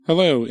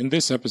Hello, in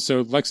this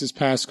episode, Lex's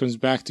past comes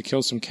back to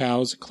kill some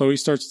cows, Chloe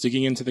starts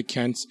digging into the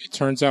Kents, it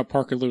turns out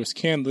Parker Lewis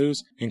can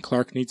lose, and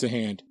Clark needs a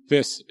hand.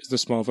 This is the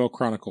Smallville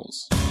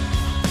Chronicles.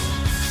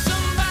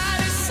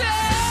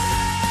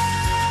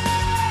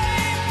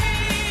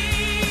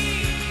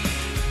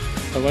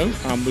 Hello,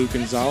 I'm Lou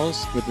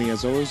Gonzalez. With me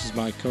as always is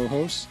my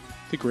co-host,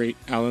 the great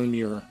Alan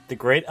Muir. The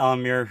great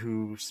Alan Muir,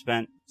 who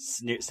spent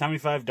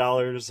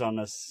 $75 on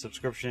a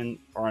subscription,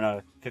 or on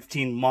a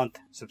 15-month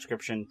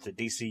subscription to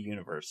DC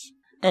Universe.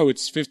 Oh,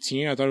 it's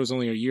 15? I thought it was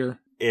only a year.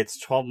 It's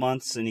 12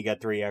 months and you get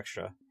 3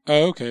 extra.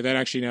 Oh, okay. That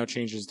actually now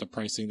changes the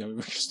pricing that we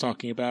were just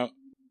talking about.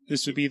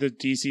 This would be the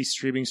DC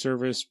streaming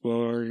service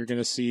where you're going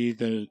to see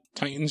the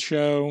Titans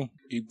show,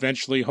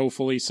 eventually,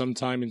 hopefully,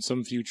 sometime in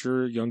some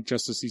future, Young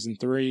Justice Season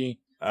 3,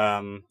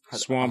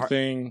 Swamp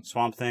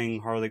Thing,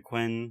 Harley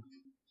Quinn.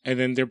 And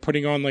then they're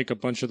putting on like a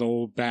bunch of the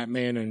old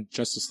Batman and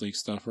Justice League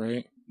stuff,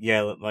 right?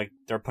 Yeah, like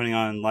they're putting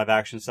on live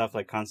action stuff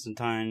like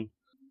Constantine.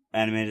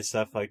 Animated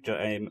stuff like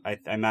I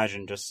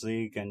imagine Justice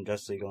League and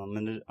Justice League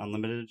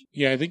Unlimited.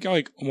 Yeah, I think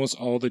like almost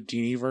all the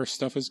Diniverse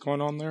stuff is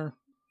going on there.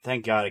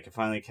 Thank God I can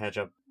finally catch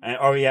up. And,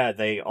 oh yeah,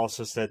 they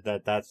also said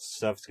that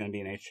stuff's going to be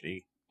in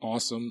HD.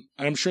 Awesome.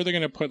 And I'm sure they're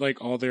going to put like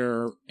all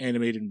their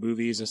animated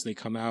movies as they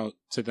come out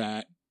to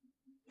that.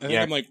 I think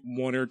I'm like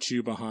 1 or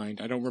 2 behind.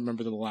 I don't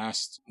remember the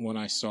last one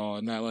I saw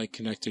in that like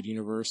connected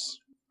universe.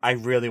 I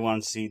really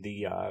want to see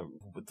the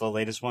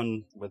latest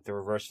one with the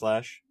Reverse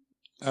Flash.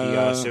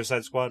 The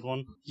Suicide Squad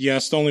one? Yeah,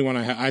 it's the only one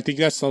I have. I think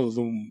that's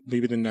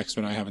maybe the next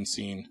one I haven't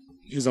seen.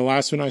 Because the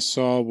last one I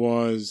saw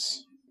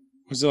was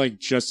it like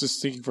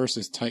Justice League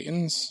versus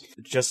Titans?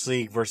 Justice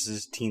League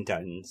versus Teen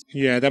Titans.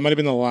 Yeah, that might have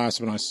been the last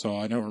one I saw.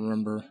 I don't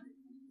remember.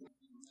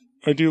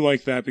 I do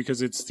like that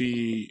because it's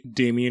the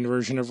Damian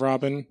version of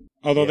Robin.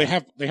 Although they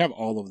have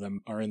all of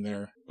them are in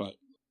there. But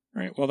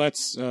all right, well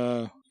that's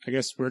I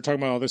guess we're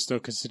talking about all this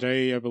stuff because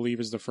today I believe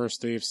is the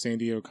first day of San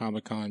Diego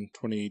Comic-Con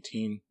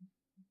 2018.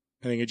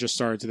 I think it just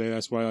started today.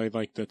 That's why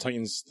like the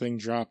Titans thing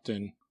dropped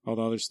and all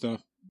the other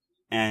stuff.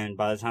 And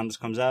by the time this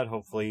comes out,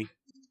 hopefully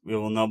we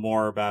will know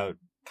more about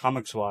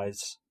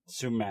comics-wise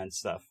Superman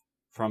stuff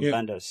from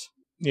Bendis.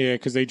 Yeah,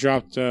 because they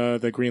dropped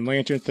the Green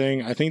Lantern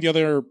thing. I think the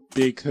other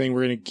big thing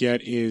we're going to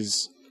get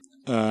is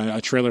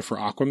a trailer for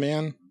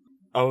Aquaman.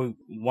 Oh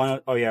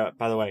yeah,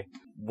 by the way,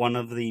 one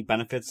of the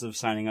benefits of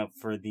signing up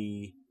for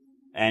the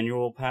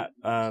annual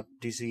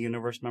DC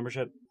Universe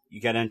membership, you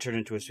get entered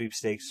into a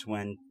sweepstakes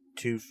when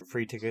 2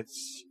 free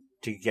tickets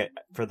to get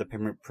for the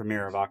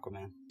premiere of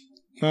Aquaman.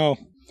 Oh,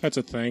 that's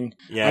a thing.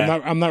 Yeah.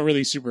 I'm not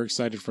really super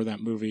excited for that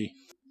movie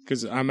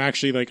because I'm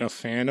actually like a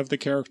fan of the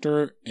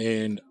character,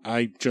 and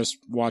I just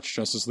watched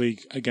Justice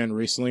League again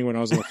recently when I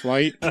was on a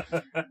flight.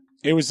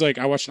 It was like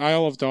I watched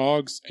Isle of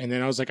Dogs, and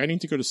then I was like, I need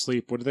to go to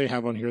sleep. What do they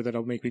have on here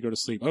that'll make me go to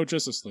sleep? Oh,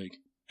 Justice League.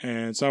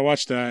 And so I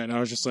watched that, and I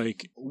was just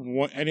like,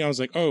 what? And I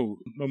was like, oh,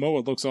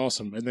 Momoa looks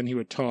awesome. And then he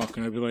would talk,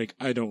 and I'd be like,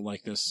 I don't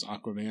like this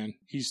Aquaman.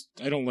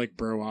 I don't like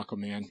bro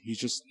Aquaman. He's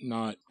just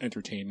not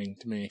entertaining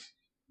to me.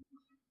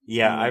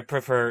 Yeah, I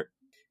prefer...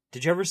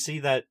 Did you ever see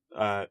that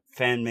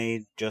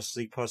fan-made Justice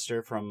League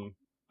poster from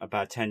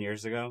about 10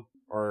 years ago?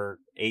 Or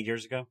 8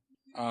 years ago?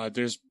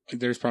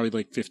 There's probably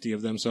like 50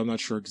 of them, so I'm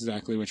not sure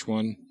exactly which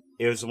one.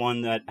 It was the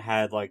one that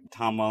had like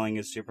Tom Welling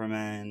as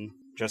Superman,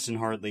 Justin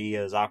Hartley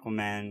as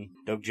Aquaman,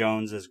 Doug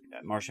Jones as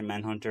Martian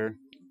Manhunter.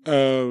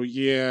 Oh,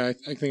 yeah,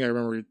 I think I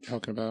remember what you're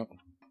talking about.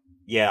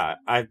 Yeah,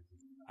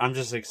 I'm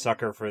just a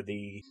sucker for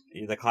the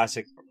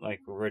classic, like,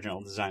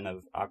 original design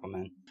of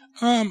Aquaman.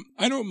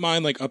 I don't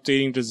mind, like,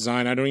 updating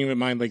design. I don't even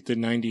mind, like, the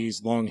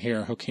 90s long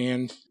hair hook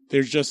hand.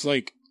 There's just,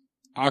 like,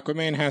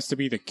 Aquaman has to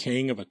be the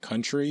king of a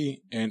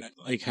country, and,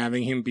 like,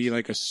 having him be,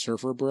 like, a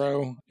surfer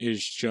bro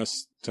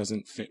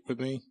doesn't fit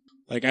with me.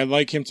 Like, I'd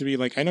like him to be,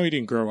 like, I know he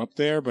didn't grow up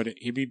there, but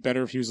it'd be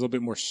better if he was a little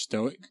bit more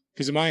stoic.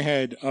 Because in my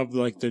head, of,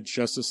 like, the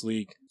Justice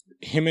League,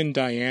 him and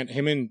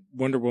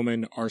Wonder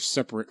Woman are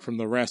separate from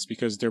the rest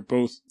because they're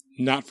both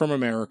not from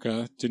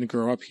America, didn't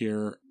grow up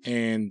here,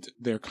 and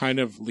they're kind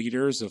of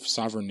leaders of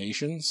sovereign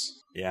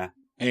nations. Yeah.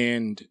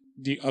 And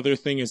the other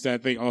thing is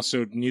that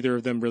neither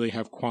of them really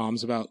have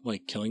qualms about,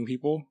 like, killing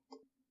people.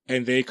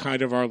 And they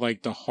kind of are,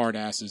 like, the hard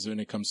asses when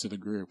it comes to the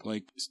group.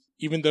 Like,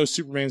 even though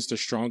Superman's the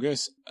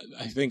strongest,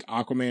 I think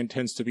Aquaman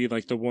tends to be,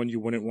 like, the one you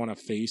wouldn't want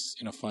to face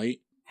in a fight.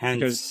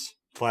 Hence,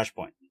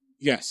 Flashpoint.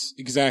 Yes,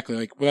 exactly.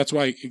 Like, well, that's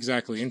why,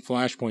 exactly, in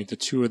Flashpoint, the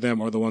 2 of them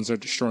are the ones that are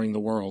destroying the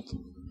world.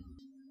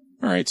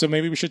 All right, so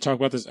maybe we should talk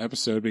about this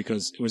episode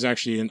because it was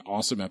actually an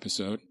awesome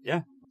episode.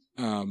 Yeah.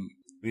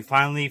 We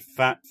finally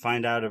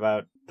find out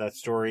about that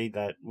story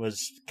that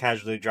was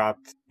casually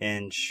dropped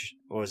in,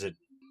 what was it?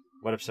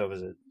 What episode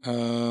was it?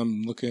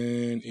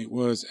 Looking, it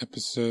was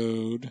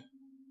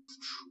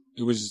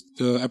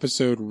the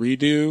episode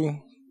Redo.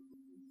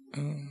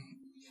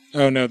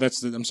 Oh, no,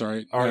 I'm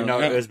sorry.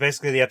 It was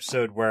basically the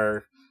episode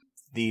where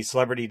the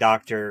celebrity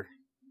doctor...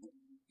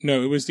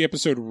 No, it was the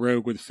episode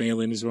Rogue with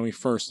Phelan is when we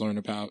first learned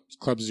about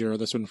Club Zero.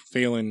 That's when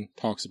Phelan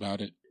talks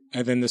about it.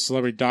 And then the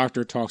celebrity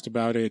doctor talked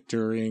about it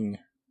during...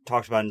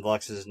 Talked about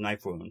Lex's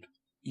knife wound.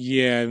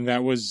 Yeah, and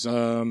that was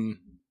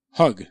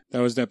Hug.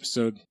 That was the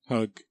episode,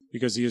 Hug,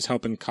 because he is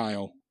helping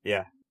Kyle.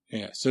 Yeah.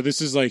 Yeah, so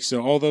this is like,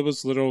 so all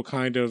those little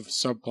kind of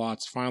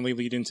subplots finally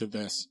lead into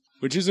this,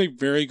 which is a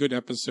very good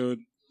episode.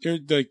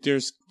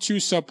 There's two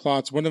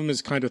subplots. One of them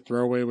is kind of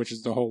throwaway, which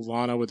is the whole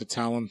Lana with the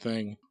Talon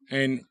thing.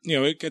 And,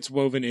 it gets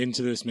woven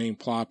into this main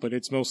plot, but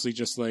it's mostly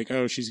just like,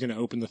 oh, she's going to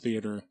open the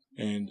theater.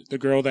 And the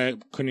girl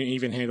that couldn't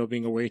even handle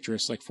being a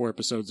waitress like 4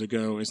 episodes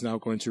ago is now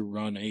going to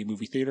run a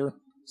movie theater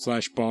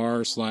 /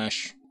 bar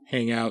 /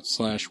 hangout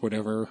 /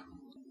 whatever.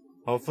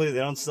 Hopefully they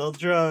don't sell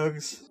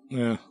drugs.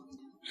 Yeah.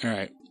 All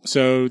right.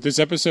 So this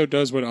episode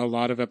does what a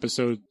lot of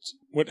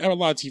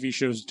TV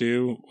shows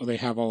do, what they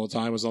have all the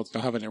time, is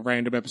they'll have a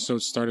random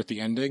episode start at the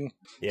ending.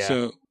 Yeah.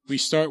 So we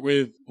start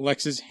with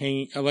Lex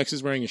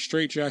wearing a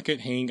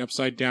straitjacket, hanging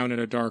upside down in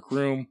a dark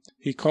room.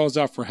 He calls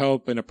out for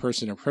help, and a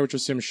person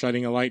approaches him,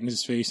 shining a light in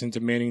his face and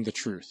demanding the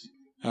truth.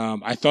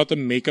 I thought the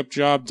makeup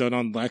job done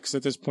on Lex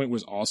at this point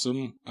was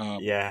awesome.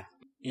 Yeah.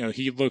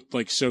 He looked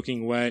like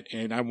soaking wet,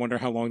 and I wonder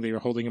how long they were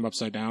holding him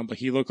upside down, but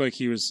he looked like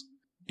he was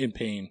in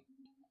pain.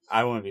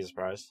 I wouldn't be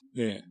surprised.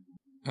 Yeah.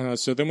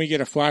 So then we get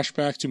a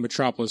flashback to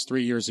Metropolis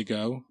 3 years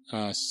ago.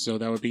 So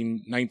that would be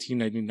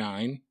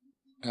 1999.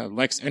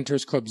 Lex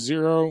enters Club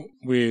Zero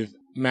with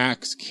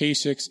Max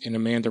Kasich and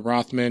Amanda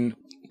Rothman.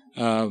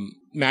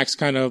 Max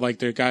kind of like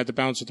the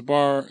bouncer at the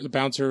bar. The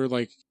bouncer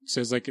like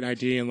says like an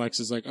ID, and Lex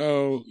is like,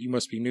 "Oh, you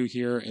must be new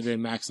here." And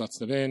then Max lets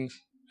them in.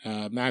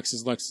 Max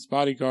is Lex's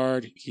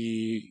bodyguard.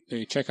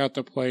 They check out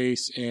the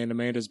place, and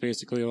Amanda's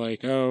basically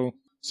like, "Oh,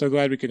 so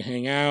glad we could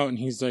hang out." And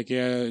he's like,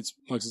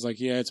 Lex is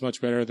like, "Yeah, it's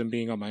much better than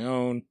being on my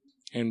own."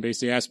 And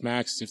basically asks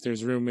Max if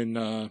there's room in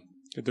the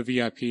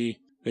VIP.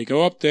 They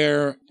go up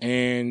there,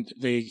 and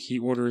he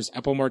orders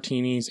apple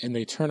martinis, and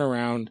they turn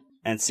around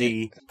and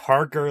see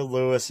Parker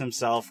Lewis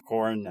himself,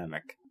 Corin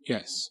Nemec.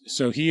 Yes.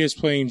 So he is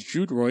playing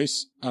Jude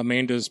Royce,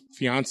 Amanda's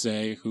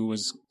fiance, who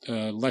was,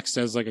 Lex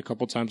says like a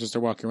couple times as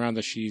they're walking around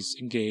that she's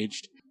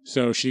engaged.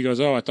 So she goes,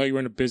 "Oh, I thought you were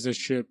in a business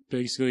trip,"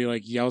 basically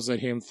like yells at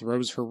him,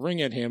 throws her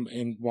ring at him,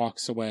 and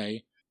walks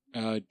away.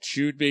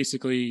 Jude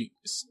basically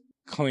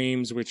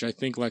claims, which I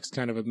think Lex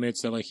kind of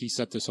admits, that like he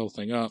set this whole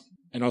thing up.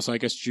 And also I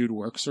guess Jude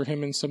works for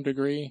him in some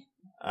degree.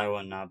 I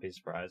would not be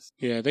surprised.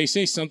 Yeah, they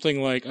say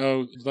something like,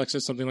 Lex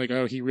says something like,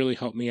 "Oh, he really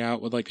helped me out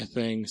with like a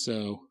thing,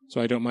 so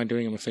I don't mind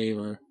doing him a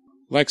favor."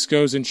 Lex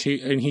goes and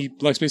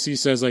Lex basically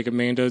says like,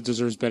 "Amanda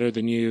deserves better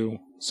than you,"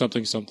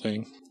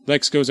 something.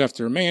 Lex goes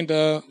after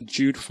Amanda.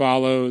 Jude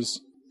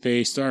follows.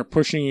 They start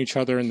pushing each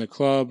other in the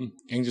club,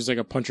 and just like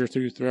a puncher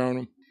through throwing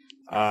him.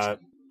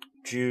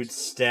 Jude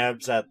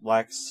stabs at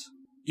Lex.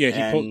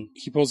 Yeah,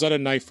 he pulls out a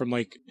knife from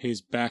like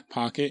his back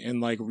pocket and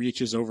like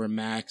reaches over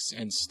Max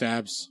and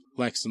stabs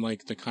Lex in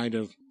like the kind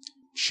of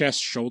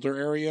chest shoulder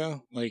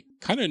area, like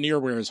kind of near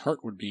where his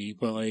heart would be,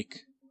 but like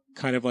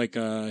kind of like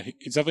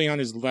it's definitely on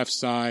his left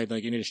side,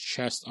 like in his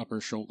chest,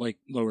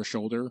 lower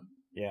shoulder.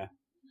 Yeah.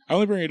 I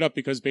only bring it up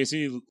because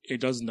basically it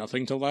does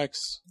nothing to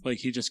Lex. Like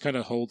he just kind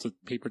of holds a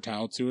paper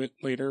towel to it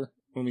later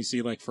when we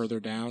see like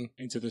further down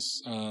into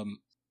this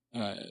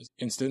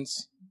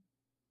instance.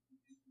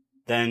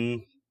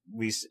 Then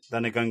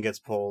a gun gets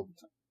pulled,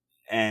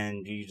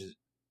 and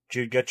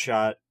Jude gets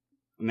shot.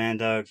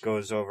 Amanda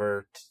runs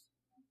over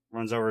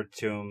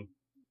to him,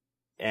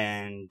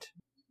 and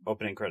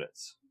opening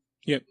credits.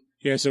 Yep.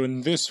 Yeah, so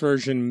in this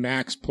version,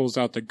 Max pulls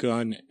out the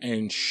gun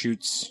and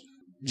shoots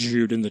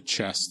Jude in the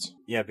chest.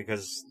 Yeah,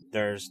 because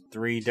there's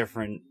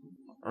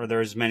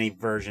there's many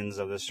versions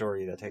of the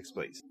story that takes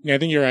place. Yeah, I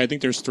think you're right. I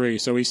think there's 3.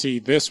 So we see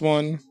this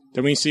one,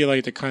 then we see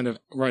like the kind of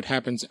what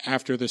happens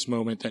after this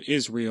moment that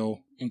is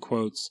real, in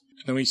quotes.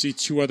 And then we see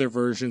 2 other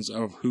versions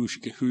of who's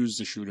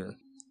the shooter.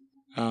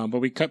 But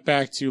we cut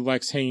back to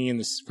Lex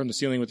hanging from the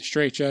ceiling with a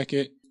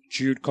straitjacket.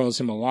 Jude calls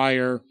him a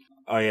liar.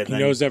 Oh yeah, he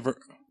knows that.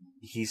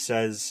 He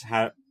says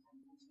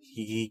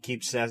he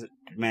keeps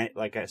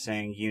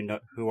saying, "You know,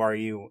 who are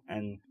you?"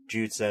 And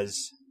Jude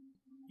says,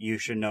 "You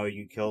should know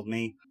you killed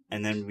me."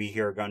 And then we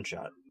hear a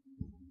gunshot.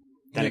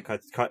 Then it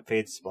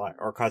fades to black,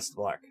 or cuts to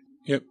black.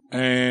 Yep,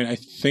 and I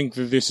think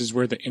that this is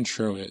where the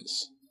intro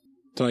is.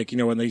 To like,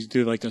 when they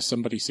do like the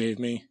 "Somebody Save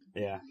Me."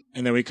 Yeah.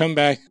 And then we come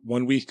back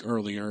 1 week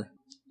earlier.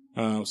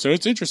 So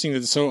it's interesting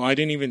that I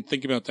didn't even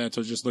think about that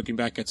until just looking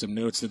back at some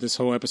notes, that this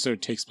whole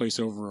episode takes place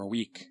over a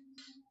week.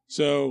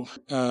 So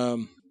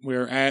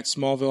we're at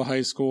Smallville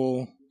High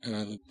School.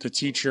 The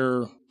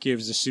teacher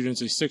gives the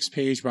students a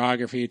 6-page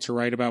biography to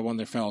write about one of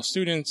their fellow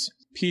students.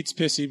 Pete's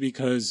pissy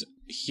because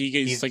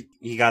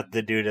he got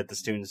the dude at the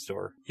student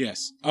store.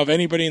 Yes. Of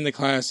anybody in the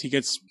class, he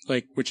gets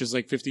which is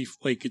 50,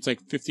 it's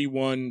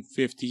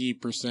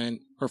 50%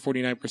 or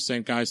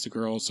 49% guys to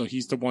girls. So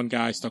he's the one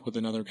guy stuck with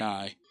another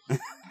guy.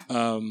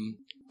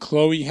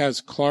 Chloe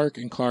has Clark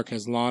and Clark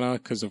has Lana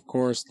because of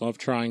course love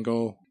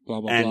triangle,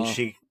 blah, blah, blah.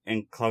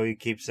 And Chloe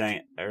keeps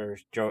saying, or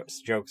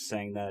jokes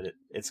saying that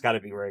it's got to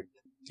be raped.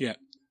 Yeah.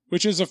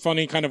 Which is a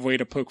funny kind of way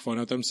to poke fun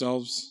at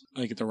themselves,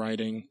 like the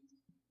writing.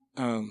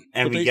 And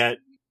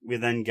we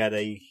then get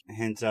a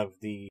hint of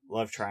the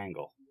love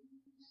triangle.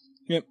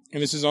 Yep,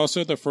 and this is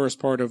also the first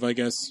part of, I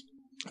guess,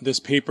 This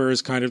paper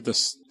is kind of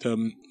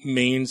the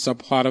main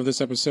subplot of this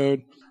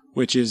episode,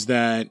 which is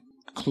that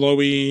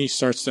Chloe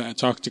starts to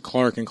talk to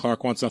Clark, and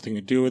Clark wants nothing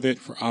to do with it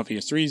for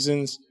obvious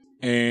reasons,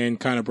 and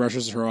kind of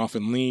brushes her off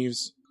and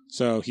leaves.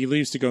 So he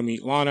leaves to go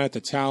meet Lana at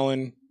the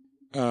Talon.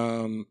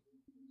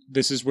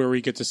 This is where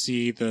we get to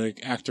see the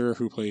actor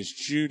who plays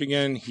Jude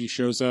again. He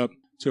shows up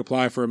to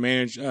apply for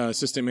a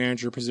assistant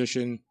manager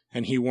position,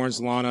 and he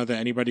warns Lana that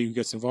anybody who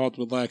gets involved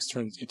with Lex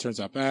turns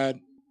out bad.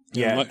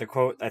 Yeah, the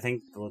quote, I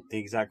think the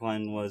exact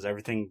line was,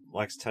 everything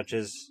Lex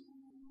touches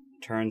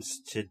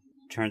turns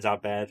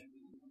out bad.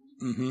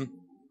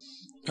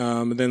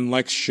 Mm-hmm. Then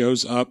Lex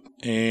shows up,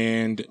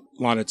 and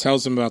Lana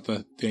tells him about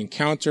the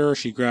encounter.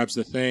 She grabs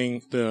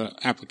the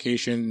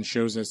application, and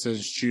shows that it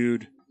says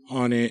Jude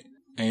on it,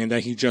 and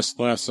that he just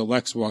left. So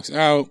Lex walks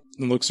out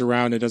and looks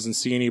around and doesn't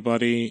see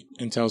anybody,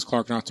 and tells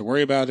Clark not to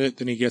worry about it.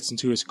 Then he gets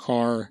into his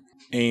car,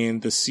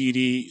 and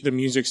the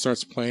music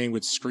starts playing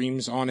with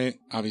screams on it.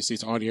 Obviously,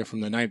 it's audio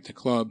from the night at the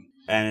club.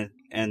 And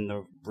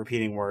the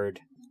repeating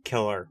word,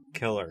 killer,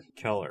 killer,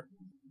 killer.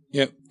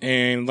 Yep,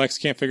 and Lex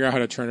can't figure out how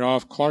to turn it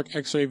off. Clark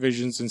x-ray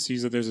visions and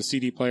sees that there's a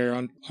CD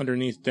player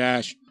underneath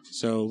Dash.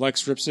 So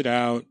Lex rips it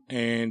out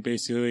and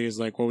basically is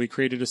like, well, we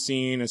created a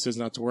scene. It says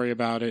not to worry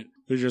about it.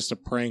 It was just a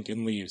prank,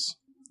 and leaves.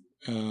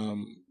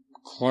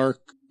 Clark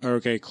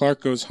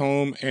goes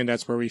home, and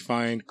that's where we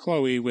find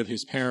Chloe with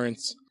his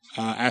parents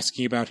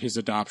asking about his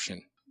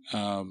adoption.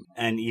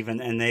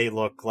 And they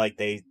look like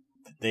they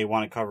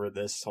want to cover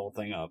this whole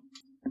thing up.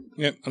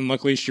 Yep, and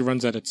luckily she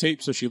runs out of tape,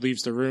 so she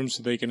leaves the room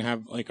so they can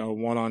have like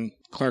a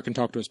Clark can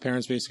talk to his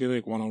parents basically,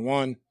 like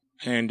one-on-one.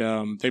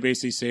 And they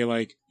basically say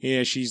like,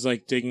 yeah, she's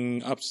like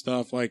digging up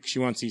stuff, like she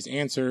wants these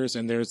answers,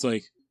 and there's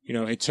like,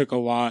 it took a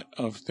lot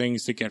of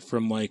things to get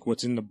from like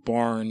what's in the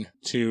barn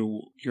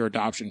to your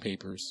adoption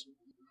papers.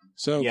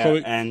 So yeah,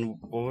 Chloe... and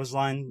what was the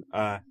line?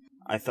 I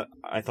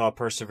thought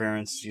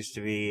perseverance used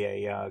to be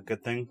a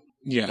good thing.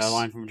 Yes, that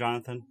line from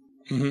Jonathan.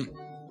 Mm-hmm.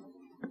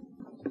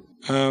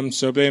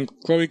 So then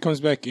Chloe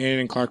comes back in,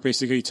 and Clark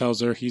basically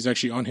tells her he's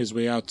actually on his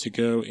way out to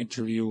go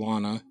interview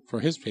Lana for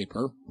his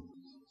paper.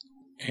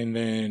 And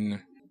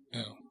then,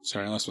 I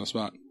lost my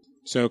spot.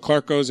 So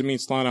Clark goes and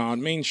meets Lana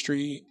on Main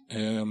Street.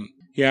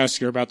 He asks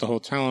her about the whole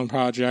Talon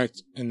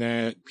project, and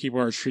that people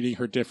are treating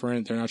her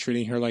different. They're not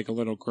treating her like a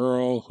little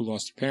girl who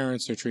lost her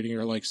parents. They're treating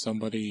her like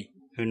somebody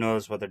who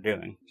knows what they're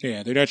doing.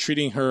 Yeah, they're not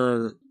treating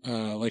her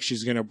like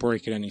she's gonna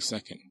break at any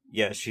second.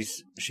 Yeah, she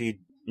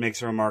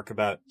makes a remark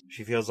about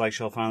she feels like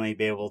she'll finally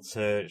be able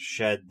to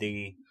shed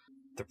the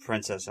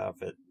princess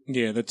outfit.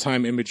 Yeah, the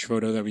time image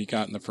photo that we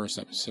got in the first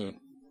episode.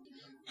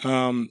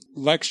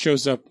 Lex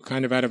shows up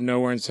kind of out of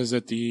nowhere and says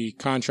that the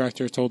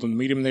contractor told him to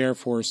meet him there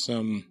for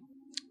some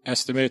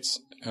estimates.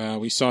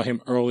 We saw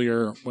him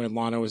earlier when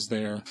Lana was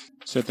there.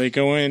 So they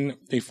go in,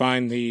 they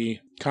find the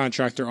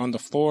contractor on the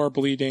floor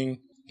bleeding.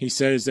 He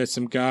says that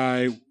some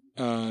guy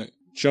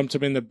jumped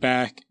him in the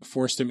back,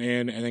 forced him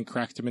in, and then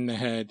cracked him in the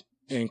head.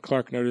 And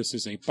Clark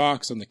notices a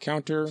box on the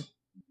counter.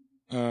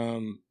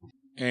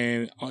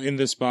 And in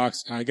this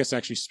box, I guess I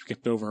actually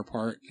skipped over a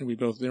part, and we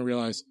both didn't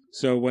realize.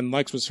 So when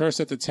Lex was first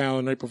at the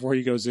Talon, right before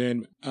he goes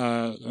in,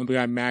 the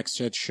guy Max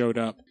had showed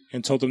up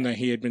and told him that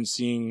he had been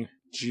seeing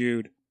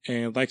Jude.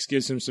 And Lex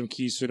gives him some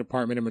keys to the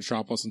apartment in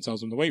Metropolis and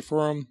tells him to wait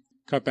for him.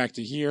 Cut back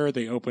to here,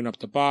 they open up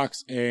the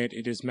box, and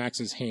it is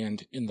Max's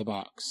hand in the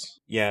box.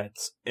 Yeah,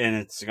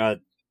 it's got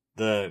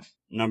the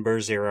number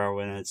 0,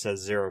 and it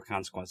says 0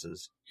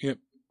 consequences. Yep.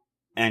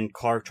 And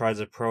Clark tries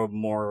to probe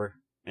more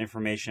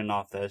information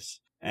off this,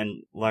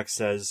 and Lex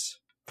says,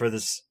 for the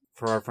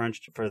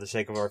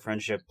sake of our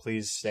friendship,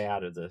 please stay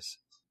out of this.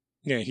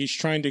 Yeah, he's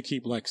trying to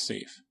keep Lex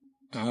safe.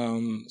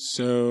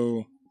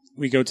 So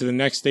we go to the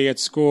next day at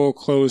school.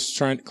 Chloe's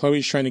trying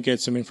to get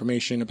some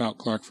information about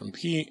Clark from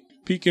Pete.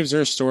 Pete gives her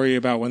a story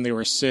about when they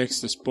were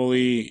 6, this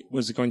bully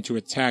was going to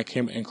attack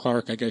him, and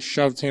Clark, I guess,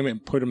 shoved him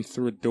and put him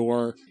through a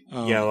door.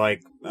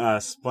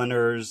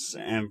 Splinters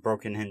and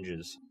broken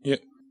hinges. Yep.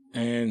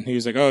 And he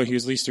was like, oh, he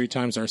was at least 3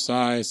 times our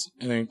size.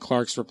 And then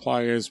Clark's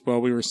reply is, well,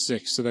 we were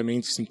 6, so that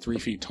means he's 3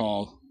 feet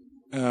tall.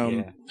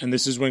 And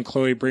this is when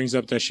Chloe brings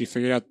up that she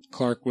figured out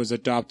Clark was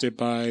adopted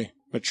by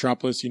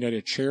Metropolis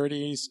United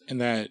Charities,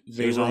 and that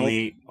they were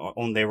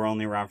only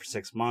around for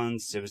 6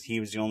 months. He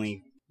was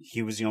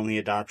the only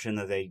adoption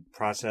that they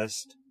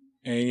processed.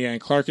 And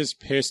Clark is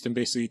pissed and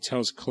basically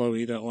tells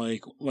Chloe that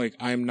like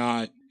I'm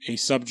not a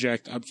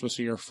subject, I'm supposed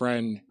to be your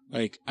friend.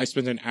 Like, I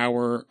spent an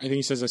hour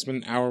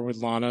with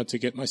Lana to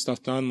get my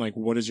stuff done. Like,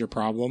 what is your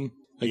problem?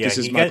 Like, this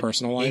is my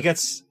personal life.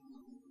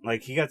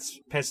 He gets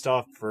pissed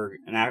off for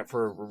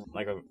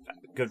a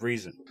good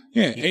reason.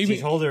 Yeah. He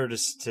told her to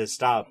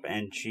stop,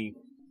 and she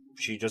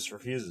just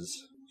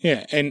refuses.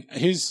 Yeah, and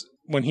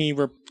when he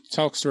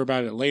talks to her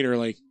about it later,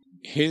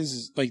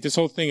 this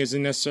whole thing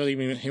isn't necessarily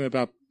even him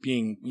about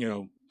being,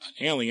 an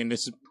alien.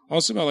 It's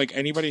also about,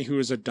 anybody who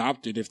is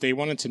adopted. If they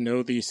wanted to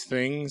know these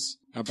things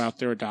about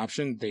their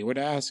adoption, they would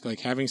ask.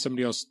 Having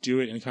somebody else do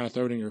it and kind of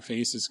throw it in your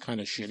face is kind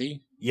of shitty.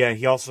 Yeah,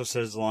 he also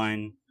says the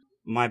line,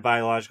 my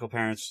biological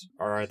parents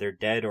are either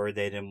dead or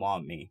they didn't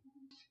want me.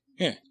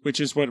 Yeah, which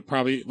is what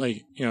probably,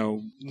 like,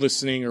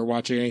 listening or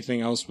watching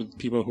anything else with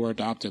people who are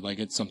adopted, like,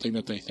 it's something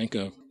that they think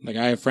of. Like,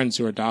 I have friends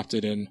who are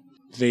adopted, and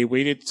they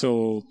waited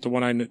till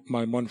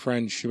my one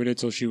friend, she waited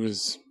till she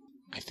was,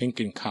 I think,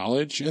 in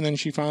college, and then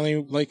she finally,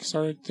 like,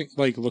 started,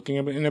 looking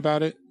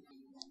about it.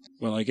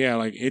 But, like, yeah,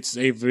 like, it's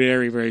a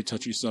very, very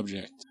touchy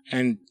subject.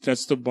 And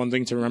that's the one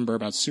thing to remember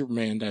about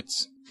Superman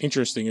that's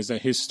interesting, is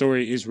that his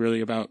story is really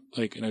about,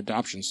 like, an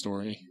adoption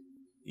story.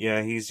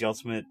 Yeah, he's the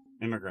ultimate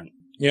immigrant.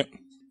 Yep.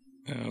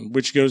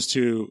 Which goes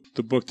to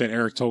the book that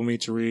Eric told me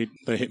to read,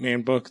 the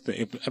Hitman book.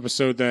 The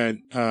episode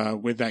that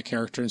with that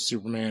character in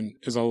Superman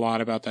is a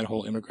lot about that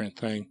whole immigrant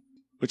thing,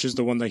 which is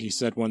the one that he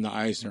said won the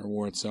Eisner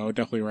Award. So I would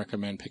definitely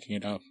recommend picking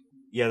it up.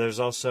 Yeah, there's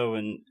also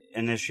an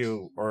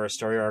issue or a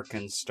story arc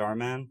in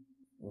Starman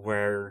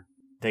where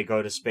they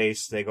go to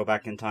space, they go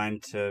back in time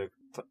to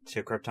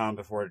Krypton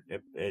before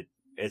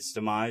its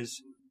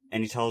demise,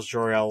 and he tells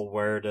Jor-El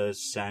where to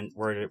send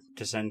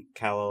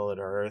Kal-El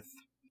to Earth,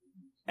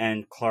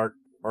 and Clark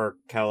or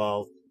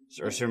Kal-El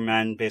or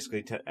Superman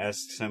basically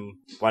asks him,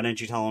 "Why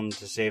didn't you tell him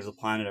to save the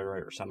planet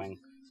or something?"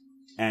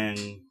 And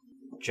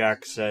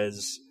Jack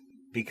says,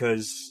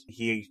 "Because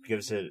he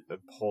gives it a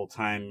whole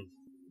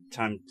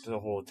the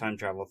whole time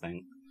travel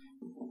thing."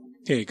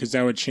 Yeah, because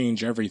that would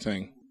change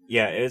everything.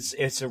 Yeah,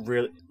 it's a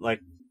real,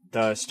 like,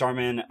 the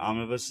Starman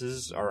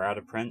omnibuses are out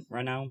of print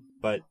right now,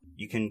 but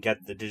you can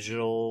get the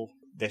digital.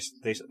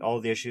 All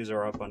the issues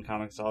are up on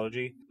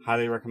Comixology.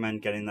 Highly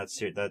recommend getting that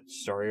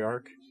story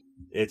arc.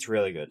 It's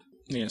really good.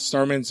 Yeah,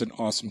 Starman's an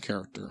awesome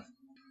character.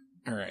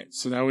 All right,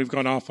 so now we've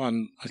gone off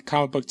on a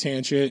comic book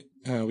tangent.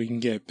 We can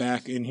get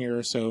back in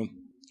here. So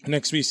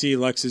next we see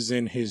Lex is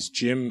in his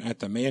gym at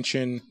the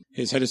mansion.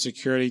 His head of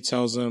security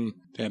tells him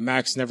that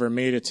Max never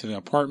made it to the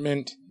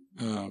apartment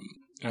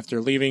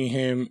after leaving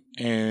him,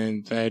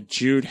 and that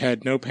Jude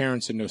had no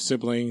parents and no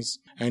siblings,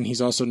 and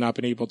he's also not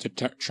been able to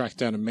track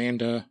down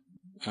Amanda.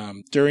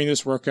 During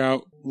this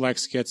workout,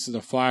 Lex gets the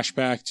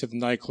flashback to the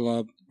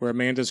nightclub where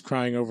Amanda's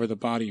crying over the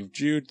body of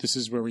Jude. This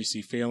is where we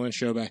see Phelan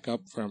show back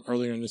up from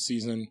earlier in the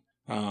season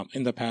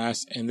in the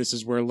past, and this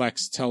is where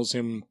Lex tells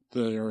him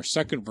the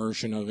second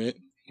version of it,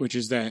 which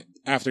is that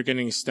after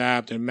getting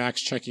stabbed and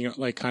Max checking out,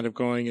 like, kind of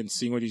going and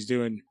seeing what he's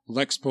doing,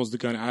 Lex pulls the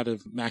gun out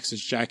of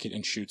Max's jacket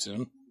and shoots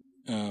him.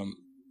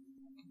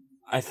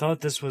 I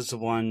thought this was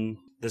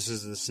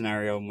the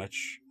scenario in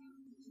which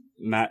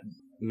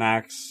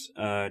Max,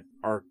 not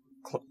Clark,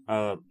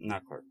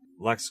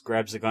 Lex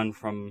grabs the gun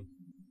from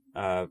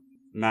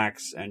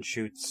Max and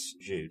shoots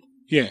Jude.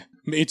 Yeah,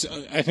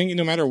 I think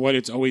no matter what,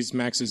 it's always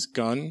Max's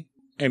gun.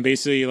 And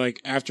basically, like,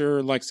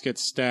 after Lex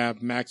gets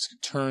stabbed, Max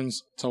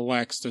turns to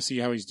Lex to see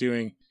how he's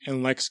doing,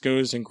 and Lex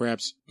goes and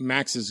grabs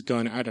Max's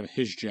gun out of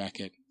his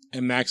jacket.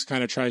 And Max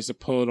kind of tries to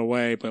pull it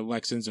away, but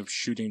Lex ends up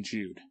shooting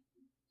Jude.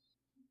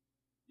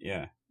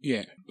 Yeah.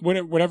 Yeah.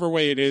 Whatever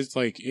way it is,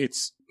 like,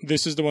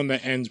 this is the one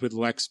that ends with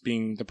Lex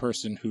being the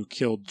person who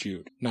killed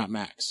Jude, not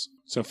Max.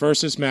 So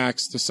first is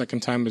Max, the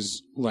second time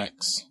is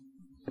Lex.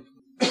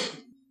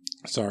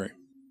 Sorry.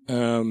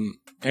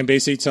 And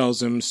basically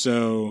tells him,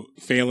 so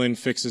Phelan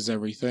fixes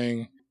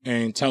everything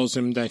and tells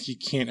him that he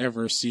can't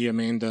ever see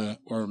Amanda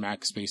or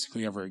Max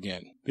basically ever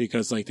again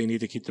because, like, they need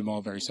to keep them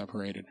all very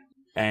separated.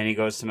 And he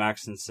goes to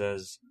Max and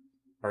says,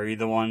 "Are you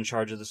the one in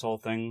charge of this whole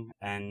thing?"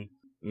 And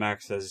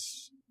Max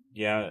says,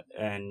 "Yeah."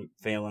 And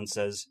Phelan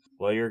says,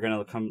 "Well, you're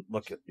coming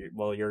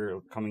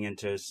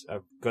into a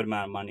good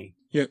amount of money."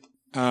 Yep.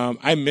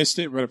 I missed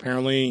it, but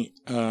apparently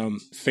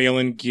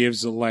Phelan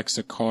gives Lex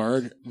a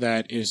card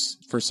that is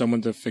for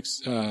someone to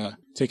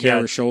take care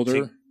of her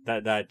shoulder.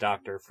 That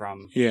doctor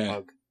from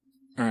Pug.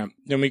 All right.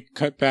 Then we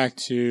cut back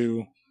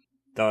to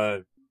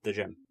the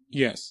gym.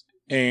 Yes.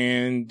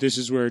 And this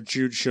is where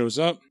Jude shows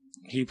up.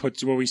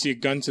 We see a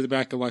gun to the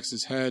back of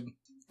Lex's head,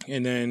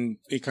 and then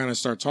they kind of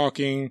start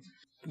talking.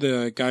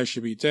 The guy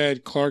should be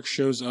dead. Clark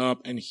shows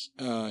up and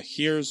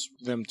hears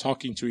them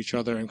talking to each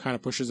other and kind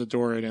of pushes the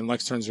door in, and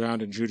Lex turns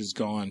around and Jude is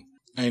gone.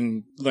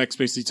 And Lex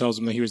basically tells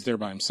him that he was there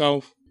by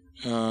himself.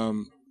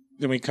 Then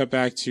we cut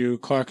back to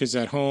Clark is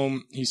at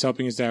home. He's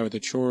helping his dad with the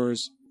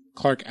chores.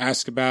 Clark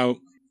asks about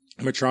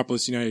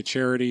Metropolis United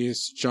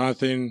Charities.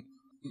 Jonathan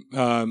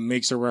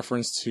makes a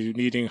reference to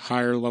needing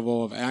higher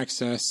level of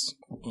access.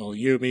 Well,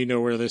 you and me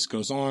know where this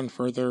goes on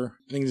further.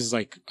 I think this is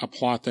like a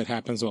plot that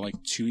happens about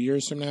 2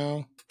 years from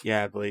now.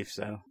 Yeah, I believe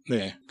so.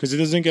 Yeah, because it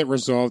doesn't get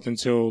resolved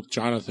until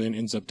Jonathan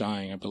ends up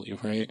dying, I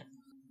believe, right?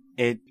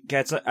 It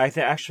gets. I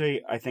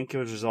think it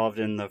was resolved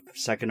in the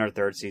second or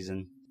third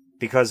season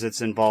because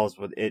it's involved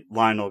with it.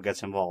 Lionel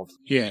gets involved.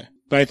 Yeah,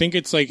 but I think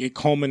it's it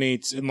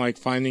culminates in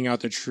finding out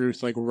the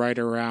truth right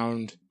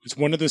around. It's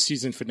one of the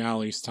season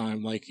finales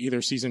time,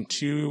 either season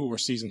 2 or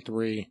season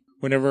 3.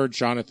 Whenever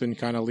Jonathan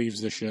kind of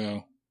leaves the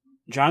show.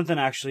 Jonathan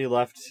actually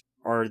left,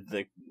 or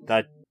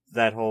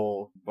that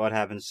whole what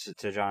happens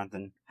to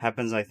Jonathan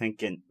happens, I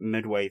think, in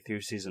midway through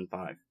season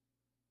 5.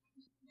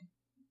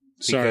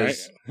 Sorry,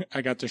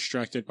 I got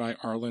distracted by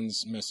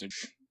Arlen's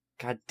message.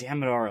 God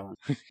damn it, Arlen.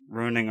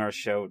 Ruining our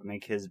show to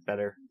make his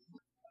better.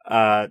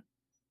 Yeah,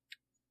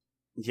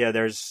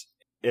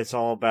 it's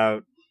all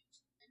about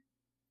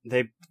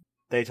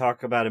They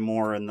talk about it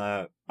more in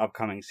the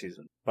upcoming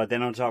season, but they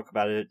don't talk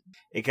about it.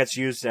 It gets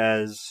used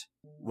as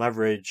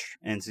leverage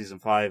in season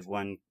 5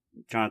 when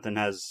Jonathan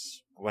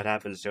has what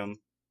happens to him.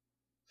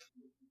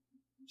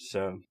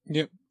 So.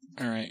 Yep.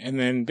 All right. And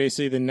then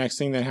basically the next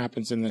thing that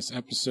happens in this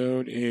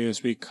episode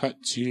is we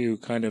cut to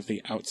kind of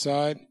the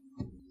outside,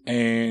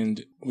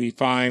 and we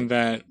find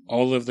that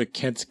all of the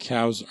Kent's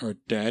cows are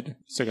dead.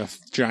 It's like a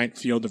giant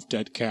field of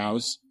dead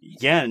cows.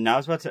 Yeah, and I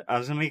was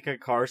gonna make a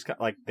cars,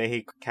 like, they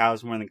hate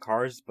cows more than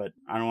cars, but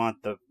I don't want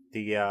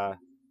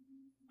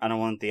I don't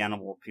want the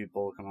animal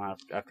people coming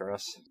after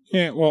us.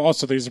 Yeah, well,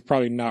 also, these are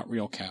probably not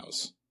real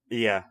cows.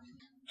 Yeah.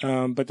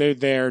 But they're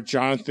there.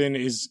 Jonathan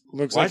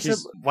why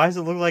does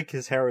it look like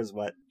his hair is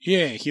wet?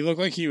 Yeah, he looked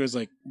like he was,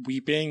 like,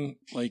 weeping,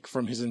 like,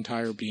 from his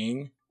entire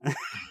being.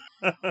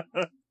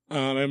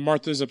 And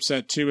Martha's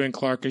upset, too, and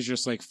Clark is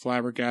just, like,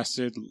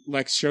 flabbergasted.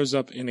 Lex shows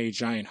up in a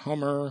giant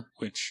Hummer,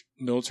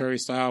 military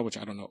style, which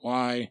I don't know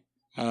why.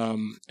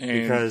 And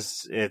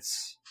because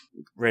it's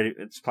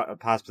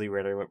possibly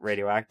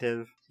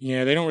radioactive.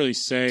 Yeah, they don't really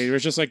say.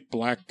 There's just, like,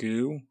 black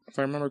goo, if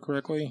I remember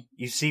correctly.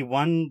 You see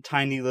one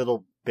tiny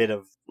little bit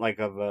of, like,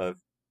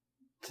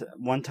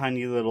 one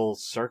tiny little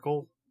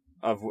circle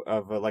of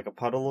like a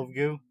puddle of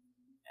goo,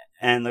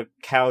 and the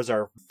cows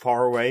are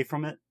far away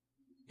from it.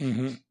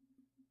 Mm-hmm.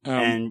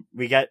 And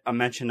we get a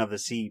mention of the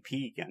CEP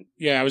again.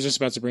 Yeah, I was just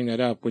about to bring that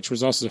up, which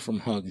was also from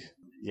Hug.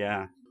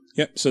 Yeah.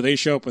 Yep, so they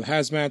show up with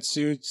hazmat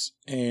suits,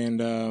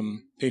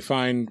 and they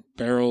find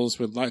barrels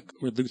with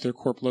Luthor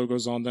Corp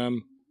logos on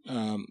them.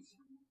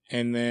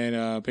 And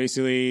then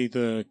basically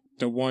the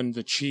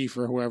chief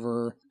or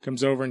whoever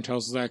comes over and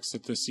tells Lex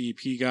that the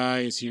CEP guy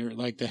is here,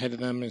 like the head of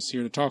them is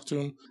here to talk to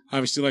him.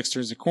 Obviously Lex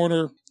turns the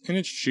corner, and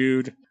it's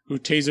Jude, who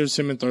tasers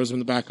him and throws him in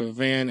the back of a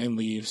van and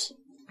leaves.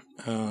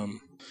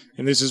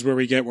 And this is where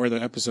we get where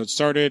the episode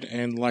started,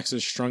 and Lex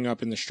is strung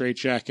up in the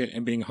straitjacket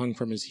and being hung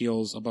from his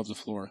heels above the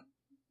floor.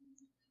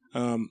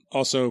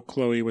 Also,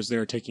 Chloe was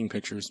there taking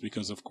pictures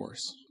because, of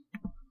course.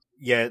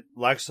 Yeah,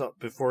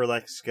 before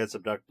Lex gets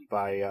abducted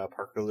by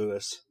Parker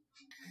Lewis,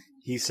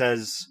 he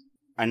says,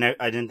 I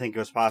didn't think it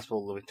was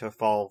possible to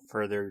fall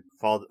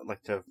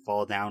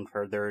down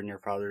further in your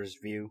father's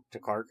view to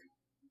Clark.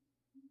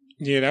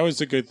 Yeah, that was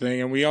a good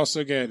thing. And we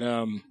also get,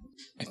 I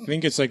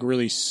think it's like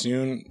really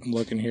soon, I'm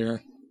looking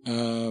here.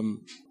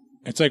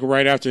 It's like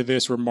right after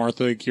this where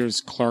Martha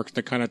gives Clark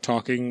the kind of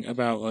talking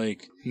about,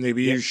 like,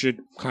 maybe you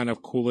should kind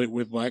of cool it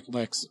with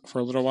Lex for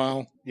a little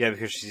while. Yeah,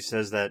 because she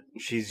says that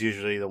she's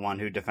usually the one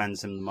who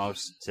defends him the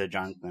most to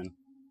Jonathan,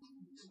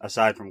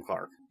 aside from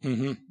Clark.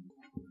 Mm-hmm.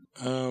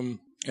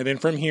 And then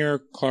from here,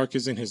 Clark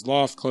is in his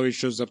loft. Chloe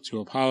shows up to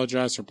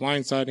apologize for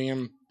blindsiding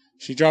him.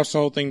 She drops the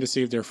whole thing to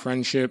save their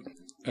friendship.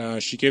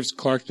 She gives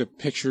Clark the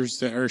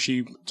pictures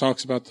she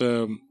talks about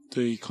the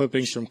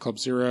clippings from Club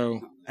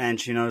Zero. And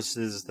she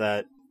notices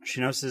the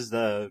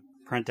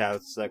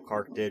printouts that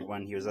Clark did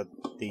when he was at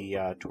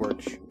the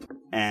Torch.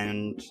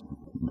 And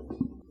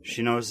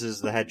she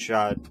notices the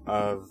headshot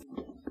of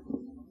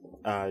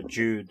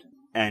Jude,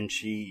 and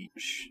she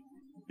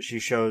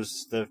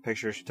shows the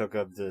picture she took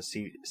of the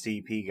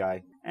CEP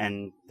guy,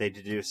 and they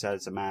deduce that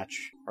it's a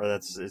match, or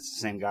it's the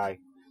same guy.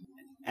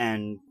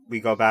 And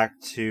we go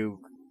back to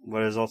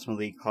what is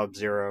ultimately Club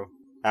Zero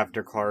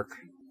after Clark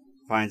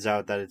finds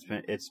out that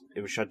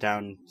it was shut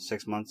down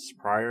 6 months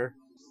prior.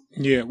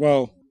 Yeah,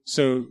 well,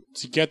 so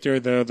to get there,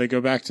 though, they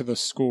go back to the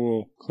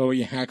school.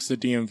 Chloe hacks the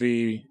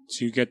DMV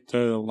to get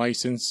the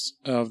license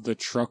of the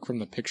truck from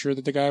the picture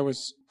that the guy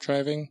was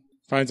driving.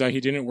 Finds out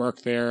he didn't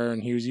work there,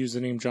 and he was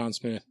using the name John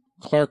Smith.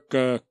 Clark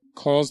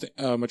calls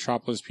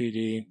Metropolis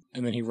PD,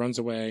 and then he runs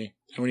away.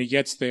 And when he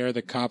gets there,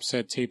 the cops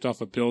had taped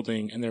off a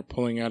building, and they're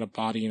pulling out a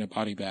body in a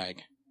body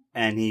bag.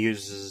 And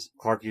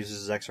Clark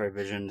uses his X-ray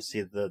vision to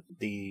see that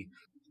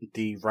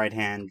the right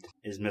hand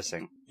is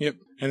missing. Yep.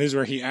 And this is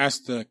where he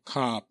asks the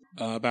cop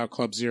about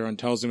Club Zero and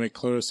tells him it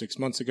closed 6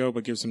 months ago,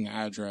 but gives him the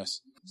address.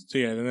 So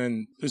yeah, and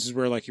then this is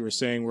where, like you were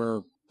saying,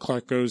 where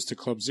Clark goes to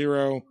Club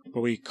Zero,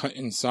 but we cut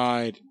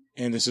inside,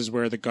 and this is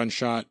where the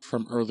gunshot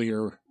from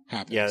earlier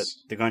happens. Yeah,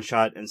 the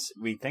gunshot, and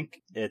we think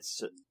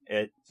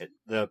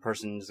the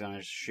person is going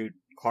to shoot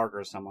Clark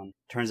or someone.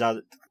 Turns out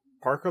that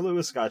Parker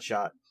Lewis got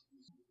shot,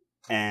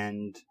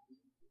 and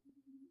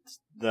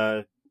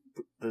the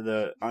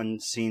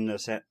unseen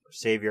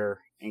savior,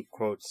 in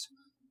quotes,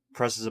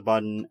 presses a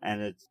button,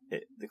 and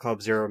the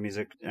Club Zero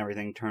music and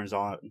everything turns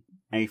on,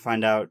 and you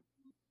find out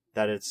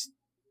that it's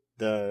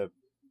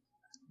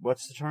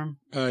what's the term?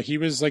 He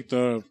was like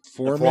the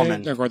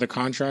foreman or the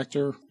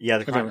contractor. Yeah,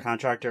 the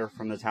contractor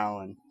from the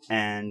Talon,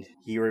 and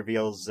he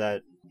reveals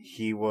that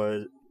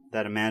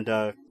that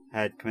Amanda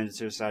had committed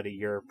suicide a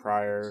year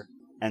prior,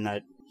 and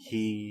that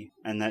she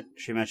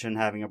mentioned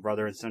having a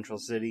brother in Central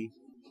City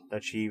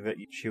that she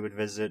would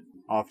visit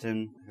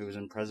often, who was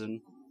in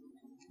prison.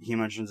 He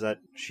mentions that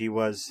she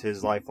was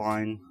his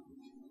lifeline.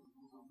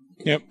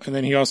 Yep, and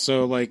then he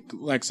also, like,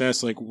 Lex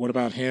asks, like, what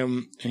about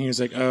him? And he was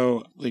like,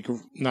 oh, like,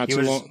 not He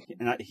too was long.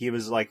 he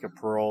was like a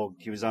parole.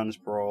 He was on his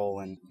parole,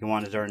 and he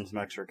wanted to earn some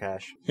extra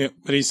cash. Yep,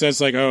 but he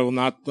says, like, oh,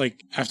 not,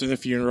 like, after the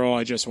funeral,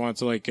 I just wanted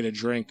to, like, get a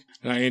drink.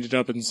 And I ended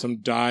up in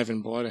some dive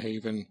in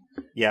Bloodhaven.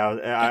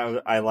 Yeah,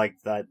 I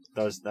liked that.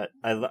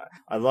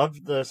 I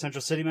loved the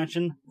Central City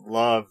mention.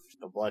 Loved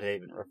the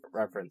Bloodhaven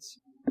reference.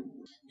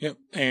 Yep,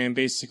 and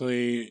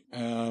basically,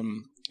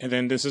 and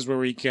then this is where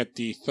we get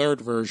the third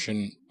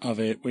version of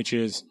it, which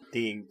is...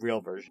 The real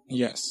version.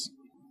 Yes.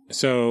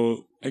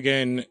 So,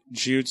 again,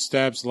 Jude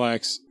stabs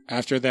Lex.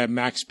 After that,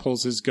 Max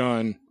pulls his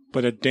gun,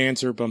 but a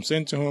dancer bumps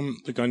into him.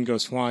 The gun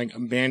goes flying.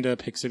 Amanda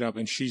picks it up,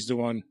 and she's the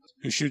one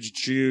who shoots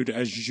Jude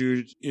as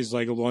Jude is,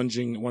 like,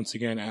 lunging once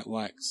again at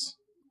Lex.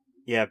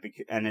 Yeah,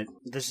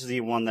 this is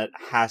the one that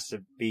has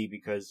to be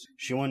because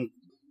she wouldn't...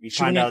 We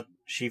find out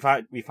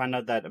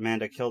that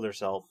Amanda killed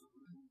herself,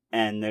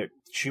 and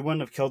she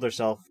wouldn't have killed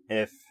herself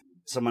if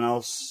someone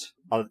else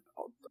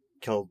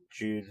killed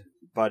Jude.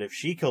 But if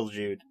she killed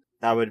Jude,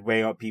 that would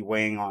be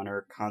weighing on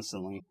her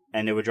constantly,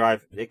 and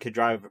it could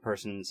drive a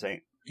person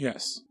insane.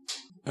 Yes.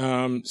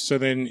 So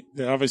then,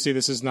 obviously,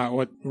 this is not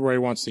what Roy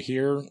wants to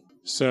hear.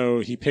 So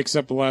he picks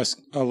up Lex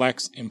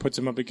and puts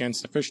him up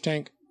against the fish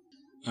tank.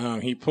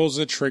 He pulls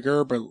the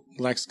trigger, but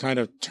Lex kind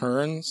of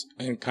turns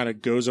and kind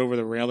of goes over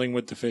the railing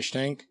with the fish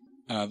tank.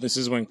 This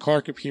is when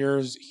Clark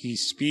appears. He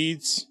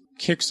speeds,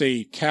 kicks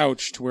a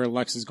couch to where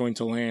Lex is going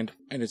to land,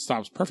 and it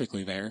stops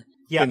perfectly there.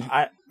 Yeah, and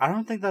I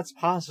don't think that's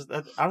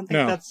possible. I don't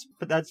think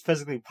that's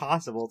physically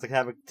possible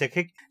to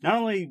kick not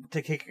only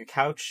to kick a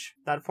couch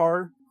that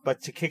far,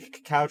 but to kick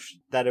a couch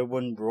that it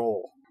wouldn't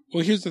roll.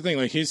 Well, here's the thing,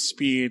 like, his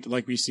speed,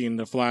 like we see in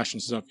the Flash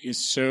and stuff, is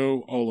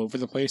so all over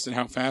the place and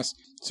how fast.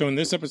 So in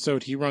this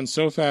episode, he runs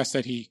so fast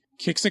that he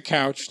kicks a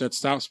couch that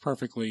stops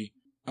perfectly.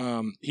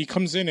 He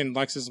comes in and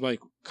Lex is, like,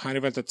 kind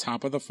of at the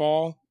top of the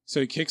fall. So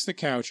he kicks the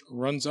couch,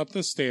 runs up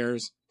the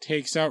stairs,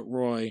 takes out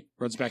Roy,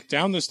 runs back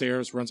down the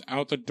stairs, runs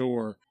out the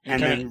door.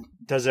 And then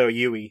does a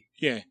Yui.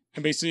 Yeah,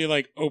 and basically,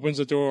 like, opens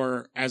the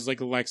door as,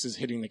 like, Lex is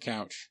hitting the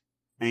couch.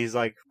 And he's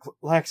like,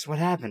 Lex, what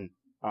happened?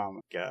 Oh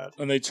my god.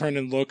 And they turn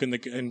and look,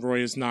 and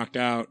Roy is knocked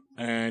out,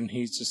 and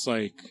he's just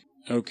like,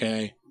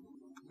 okay.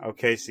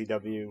 Okay,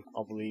 CW,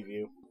 I'll believe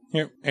you.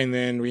 Yep. And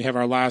then we have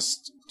our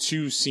last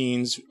two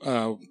scenes.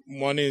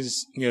 One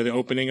is, the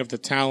opening of the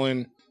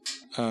Talon.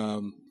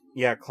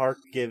 Yeah, Clark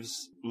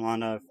gives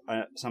Lana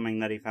something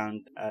that he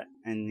found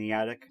in the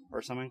attic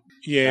or something.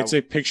 Yeah, it's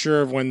a picture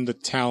of when the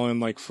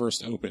Talon, like,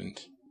 first opened.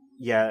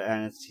 Yeah,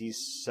 and he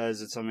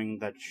says it's something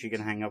that she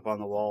can hang up on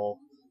the wall.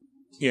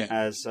 Yeah,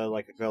 as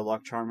like a good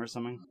luck charm or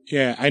something.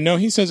 Yeah, I know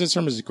he says it's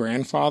from his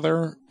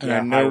grandfather, and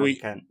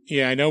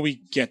yeah, I know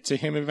we get to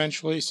him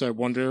eventually. So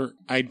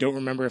I don't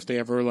remember if they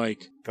ever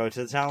like go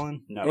to the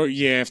Talon. No, or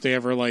if they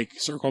ever like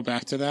circle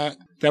back to that.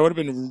 That would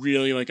have been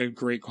really like a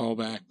great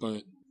callback,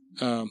 but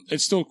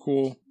it's still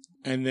cool.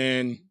 And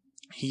then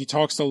he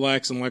talks to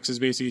Lex, and Lex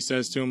basically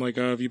says to him like,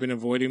 "Oh, have you been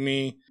avoiding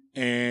me?"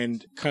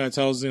 And kind of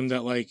tells him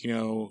that like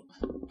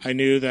I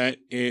knew that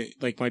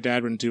my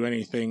dad wouldn't do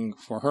anything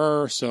for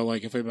her, so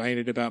like if it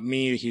minded about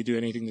me, he'd do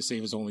anything to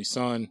save his only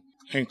son.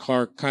 And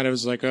Clark kind of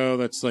was like, oh,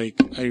 that's like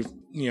I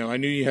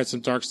knew you had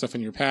some dark stuff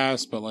in your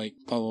past, but like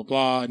blah blah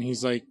blah. And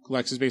he's like,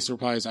 Lex's basic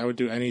reply is, I would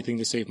do anything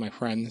to save my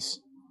friends.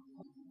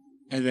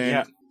 And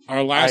then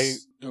our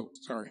last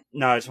sorry.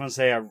 No, I just want to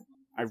say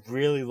I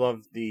really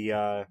love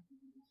the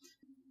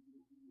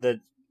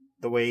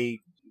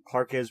way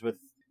Clark is with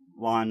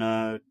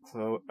Lana,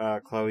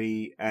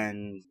 Chloe,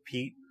 and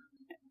Pete,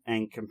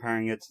 and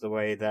comparing it to the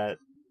way that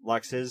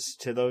Lex is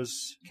to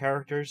those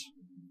characters.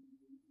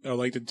 Oh,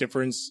 like the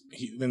difference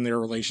in their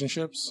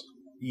relationships?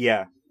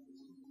 Yeah.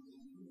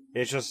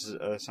 It's just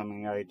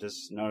something I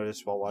just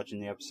noticed while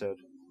watching the episode.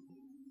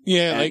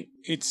 Yeah, like,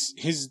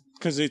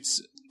 because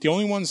it's the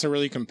only ones to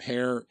really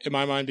compare, in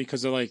my mind,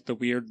 because of, like, the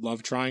weird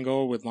love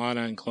triangle with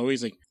Lana and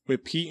Chloe's, like,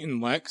 with Pete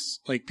and Lex,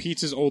 like,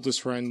 Pete's his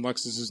oldest friend,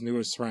 Lex is his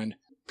newest friend.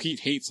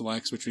 Pete hates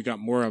Lex, which we got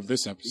more of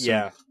this episode.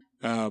 Yeah.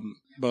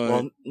 But...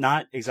 Well,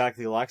 not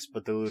exactly Lex,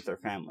 but the Luthor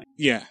family.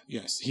 Yeah,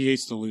 yes, he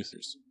hates the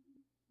Luthors.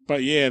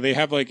 But yeah, they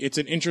have, like, it's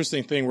an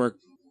interesting thing where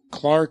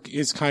Clark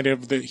is kind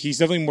of he's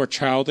definitely more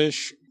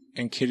childish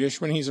and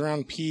kiddish when he's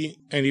around Pete,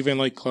 and even,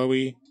 like,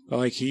 Chloe. But,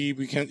 like,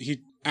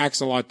 he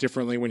acts a lot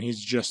differently when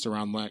he's just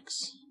around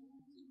Lex.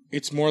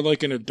 It's more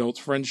like an adult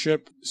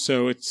friendship,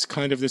 so it's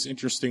kind of this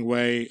interesting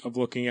way of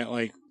looking at,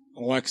 like,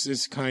 Lex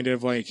is kind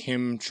of like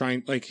him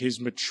trying, like, his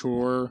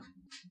mature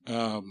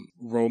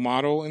role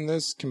model in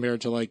this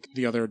compared to, like,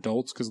 the other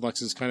adults, because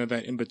Lex is kind of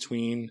that in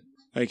between.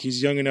 Like,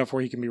 he's young enough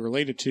where he can be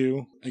related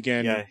to.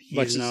 Again, yeah,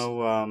 he's Lex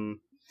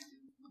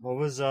what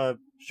was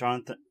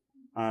Jonathan?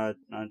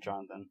 Not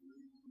Jonathan.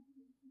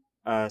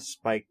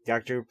 Spike, the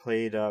actor who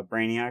played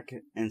Brainiac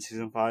in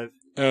season 5.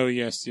 Oh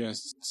yes,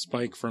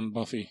 Spike from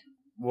Buffy.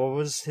 What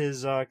was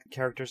his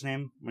character's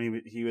name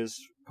when he was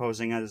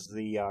posing as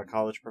the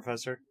college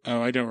professor?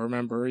 Oh, I don't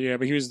remember. Yeah,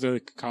 but he was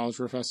the college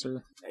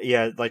professor.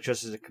 Yeah, like,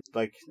 just as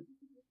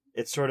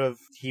it's sort of,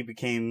 he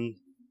became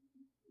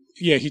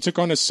Yeah, he took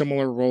on a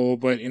similar role,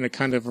 but in a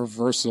kind of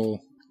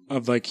reversal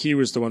of, like, he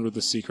was the one with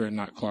the secret,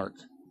 not Clark.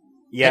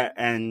 Yeah,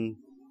 and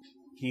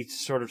he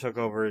sort of took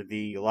over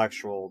the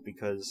Lex role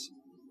because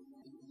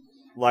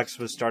Lex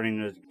was starting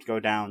to go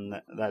down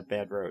that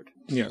bad road.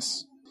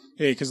 Yes.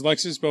 Yeah, because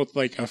Lex is both,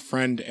 like, a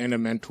friend and a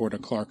mentor to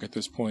Clark at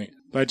this point.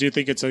 But I do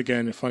think it's,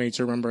 again, funny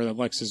to remember that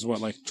Lex is,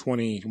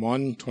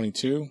 21,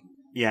 22?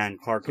 Yeah, and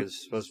Clark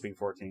is supposed to be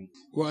 14.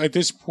 Well, at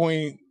this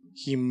point,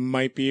 he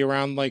might be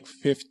around,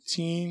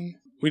 15?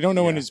 We don't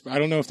know when I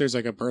don't know if there's,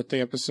 a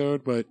birthday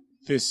episode, but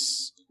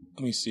this...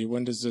 Let me see,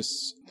 when does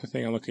this... The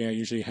thing I'm looking at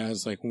usually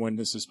has, when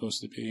this is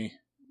supposed to be.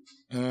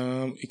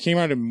 It came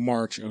out in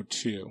March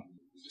 2002.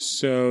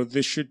 So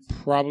this should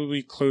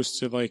probably be close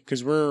to,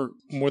 because we're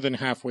more than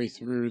halfway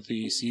through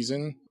the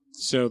season.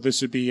 So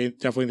this would be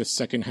definitely the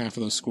second half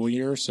of the school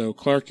year. So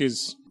Clark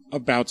is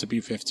about to be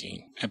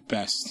 15 at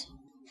best.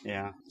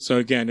 Yeah. So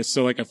again, it's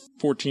still a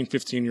 14,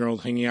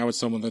 15-year-old hanging out with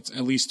someone that's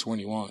at least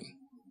 21.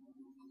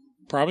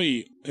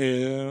 Probably,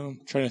 I'm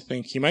trying to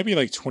think, he might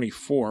be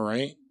 24,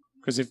 right?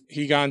 Because if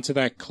he got into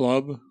that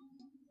club,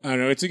 I don't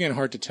know, it's again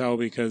hard to tell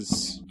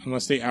because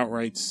unless they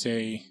outright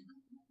say,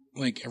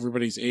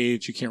 everybody's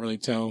age, you can't really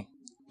tell.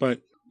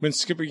 But been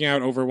skipping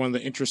out over one of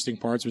the interesting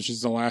parts, which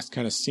is the last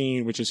kind of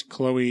scene, which is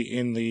Chloe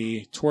in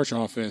the torch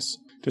office,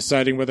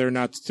 deciding whether or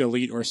not to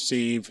delete or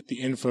save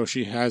the info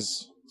she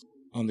has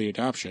on the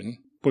adoption.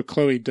 What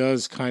Chloe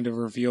does kind of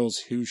reveals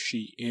who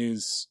she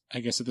is,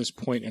 I guess, at this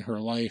point in her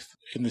life,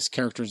 in this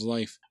character's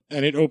life.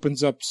 And it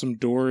opens up some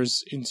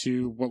doors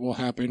into what will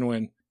happen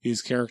when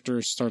these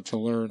characters start to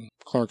learn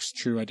Clark's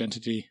true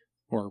identity.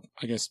 Or,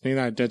 I guess, maybe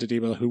not identity,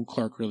 but who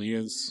Clark really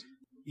is.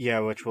 Yeah,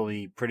 which will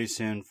be pretty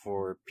soon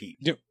for Pete.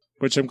 Yep.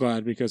 Which I'm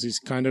glad, because he's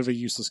kind of a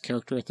useless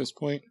character at this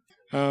point.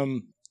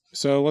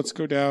 So let's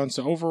go down.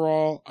 So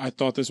overall, I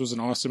thought this was an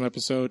awesome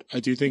episode.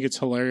 I do think it's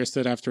hilarious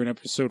that after an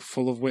episode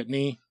full of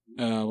Whitney,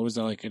 what was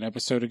that, an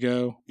episode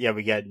ago? Yeah,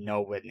 we got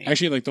no Whitney.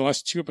 Actually, the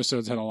last 2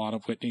 episodes had a lot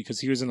of Whitney,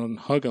 because he was in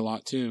Hug a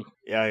lot, too.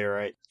 Yeah, you're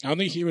right. I don't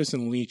think he was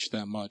in Leech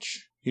that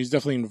much. He was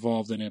definitely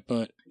involved in it,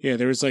 but yeah,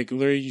 there was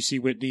literally you see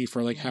Whitney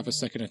for half a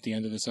second at the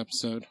end of this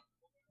episode.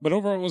 But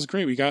overall, it was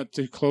great. We got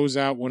to close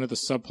out one of the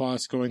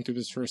subplots going through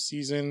this first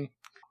season.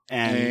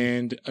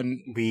 And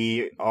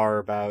we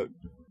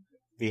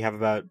have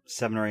about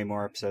 7 or 8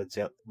 more episodes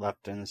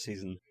left in the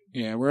season.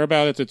 Yeah, we're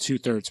about at the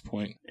 2/3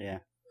 point. Yeah.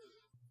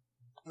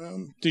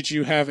 Did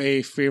you have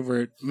a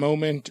favorite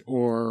moment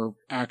or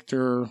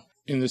actor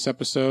in this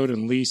episode,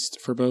 and least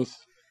for both?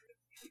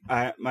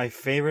 My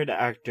favorite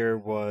actor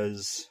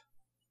was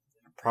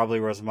probably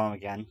Rosenbaum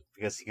again,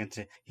 because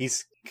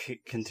he's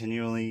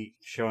continually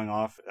showing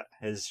off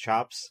his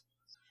chops,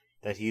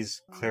 that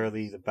he's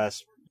clearly the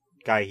best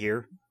guy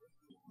here.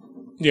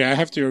 Yeah, I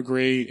have to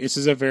agree. This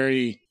is a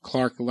very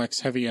Clark-Lex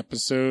heavy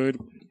episode,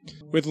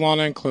 with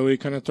Lana and Chloe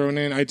kind of thrown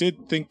in. I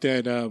did think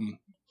that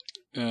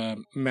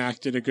Mac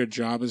did a good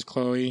job as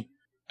Chloe.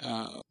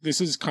 This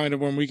is kind of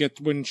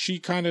when she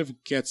kind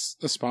of gets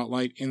the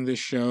spotlight in this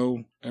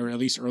show, or at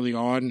least early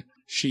on.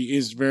 She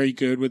is very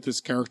good with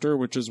this character,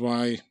 which is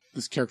why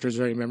this character is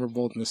very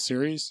memorable in this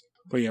series.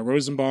 But yeah,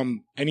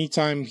 Rosenbaum,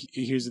 anytime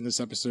he was in this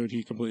episode,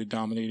 he completely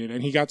dominated.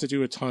 And he got to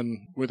do a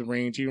ton with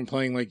range. Even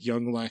playing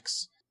young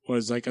Lex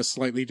was a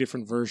slightly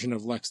different version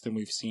of Lex than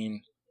we've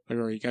seen.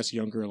 Or I guess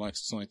younger Lex,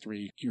 it's only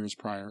 3 years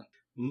prior.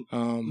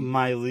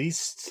 My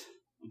least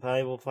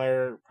valuable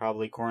player,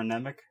 probably Corin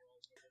Nemec.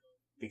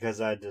 Because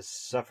I had to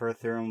suffer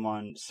through him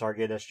on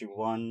Stargate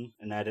SG-1,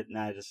 and I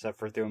had to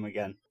suffer through him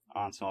again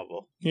on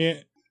Smallville.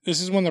 Yeah,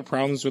 this is one of the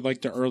problems with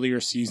the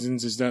earlier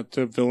seasons, is that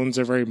the villains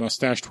are very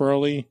mustache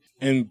twirly,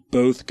 and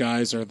both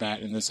guys are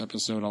that in this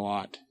episode a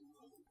lot.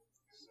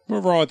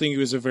 Overall, I think it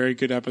was a very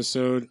good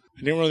episode.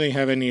 I didn't really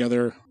have any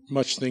other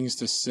much things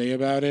to say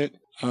about it.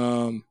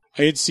 I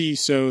did see,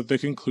 so the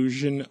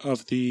conclusion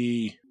of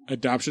the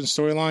adoption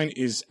storyline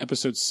is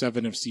episode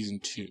 7 of season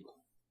 2.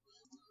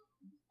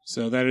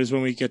 So that is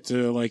when we get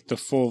to the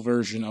full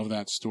version of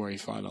that story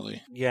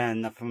finally. Yeah,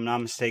 and if I'm not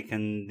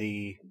mistaken,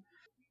 the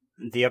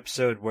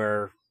episode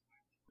where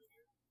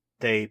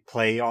they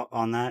play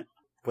on that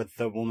with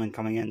the woman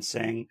coming in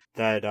saying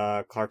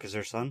that Clark is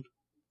her son.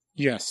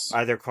 Yes.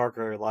 Either Clark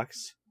or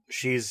Lex.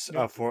 She's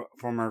a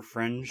former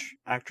Fringe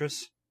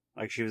actress.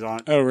 She was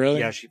on. Oh,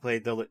 really? Yeah, she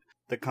played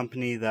the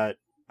company that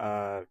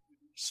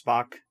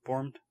Spock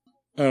formed.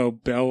 Oh,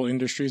 Bell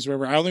Industries,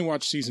 whatever. I only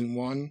watched season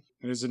 1.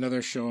 There's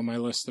another show on my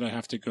list that I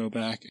have to go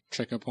back and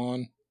check up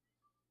on.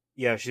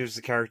 Yeah, she was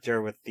the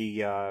character with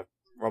the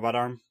robot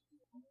arm.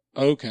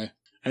 Okay.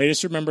 I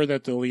just remember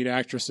that the lead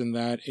actress in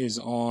that is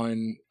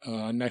on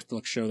a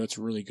Netflix show that's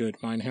really good,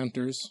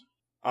 Mindhunters.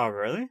 Oh,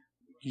 really?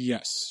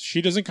 Yes.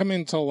 She doesn't come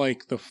in until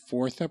the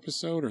 4th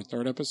episode or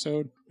 3rd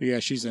episode. But yeah,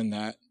 she's in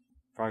that.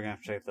 Probably gonna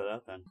have to check that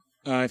out then.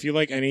 If you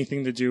like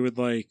anything to do with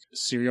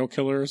serial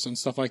killers and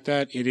stuff like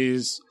that, it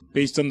is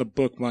based on the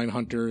book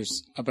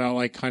Mindhunters,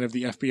 about kind of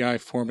the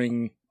FBI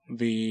forming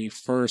the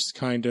first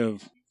kind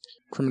of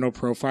criminal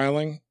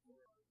profiling.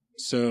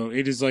 So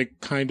it is it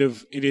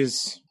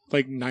is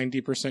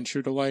 90%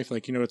 true to life.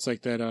 It's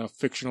that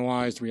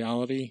fictionalized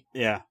reality.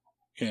 Yeah.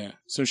 Yeah.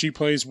 So she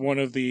plays so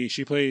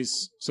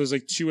there's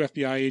like two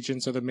FBI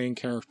agents are the main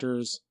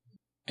characters.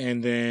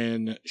 And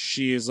then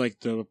she is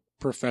like the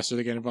professor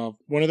that get involved.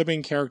 One of the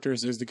main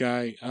characters is the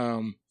guy,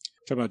 talking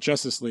about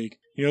Justice League.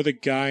 You know the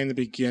guy in the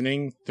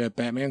beginning that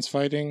Batman's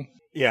fighting?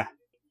 Yeah.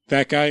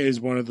 That guy is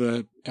one of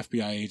the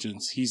FBI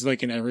agents. He's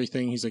like in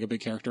everything. He's like a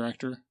big character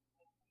actor.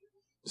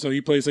 So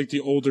he plays like the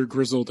older,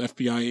 grizzled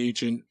FBI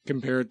agent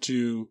compared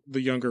to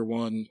the younger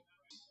one.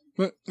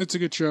 But it's a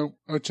good show.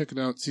 I'll check it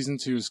out. Season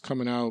 2 is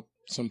coming out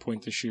some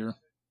point this year.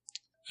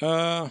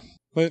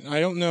 But I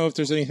don't know if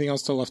there's anything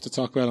else left to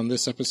talk about on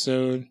this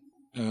episode.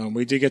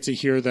 We did get to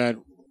hear that,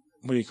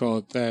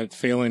 that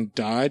Phelan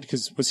died,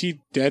 because was he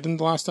dead in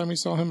the last time we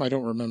saw him? I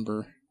don't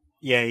remember.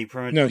 Yeah, he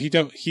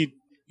got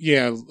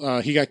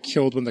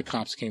killed when the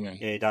cops came in.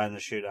 Yeah, he died in the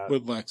shootout.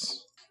 With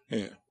Lex.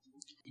 Yeah.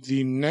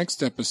 The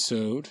next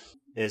episode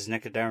is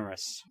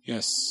Nicodemus.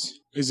 Yes.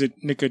 Is it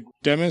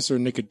Nicodemus or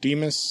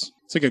Nicodemus?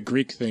 It's like a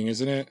Greek thing,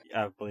 isn't it?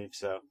 I believe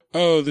so.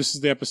 Oh, this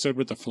is the episode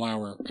with the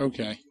flower.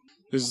 Okay.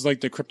 This is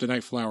like the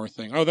kryptonite flower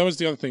thing. Oh, that was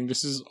the other thing.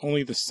 This is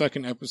only the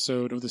second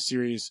episode of the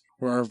series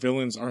where our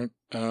villains aren't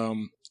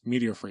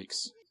meteor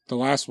freaks. The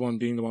last one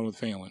being the one with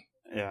Phelan.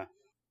 Yeah.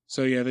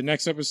 So yeah, the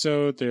next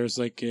episode, there's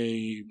like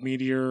a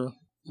meteor,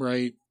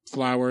 right,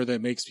 flower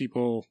that makes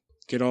people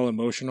get all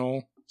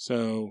emotional.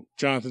 So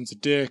Jonathan's a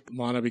dick,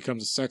 Lana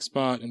becomes a sex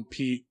bot, and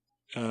Pete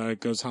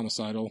goes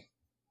homicidal.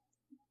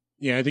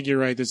 Yeah, I think you're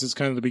right. This is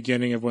kind of the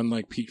beginning of when,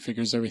 like, Pete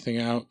figures everything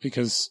out,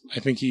 because I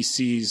think does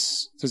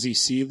he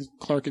see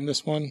Clark in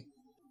this one?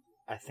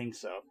 I think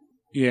so.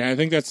 Yeah, I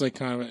think that's, like,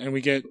 kind of, and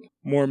we get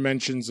more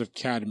mentions of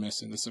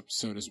Cadmus in this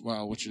episode as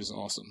well, which is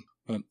awesome.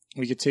 But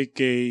we could take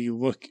a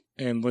look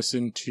and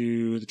listen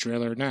to the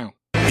trailer now.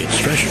 It's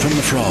fresh from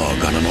the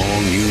frog on an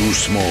all-new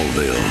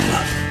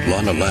Smallville.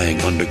 Lana Lang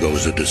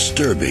undergoes a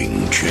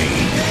disturbing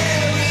change.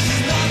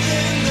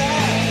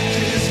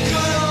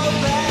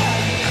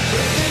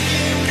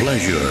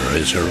 Pleasure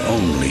is her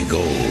only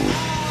goal.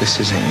 This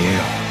isn't you.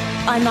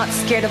 I'm not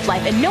scared of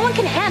life, and no one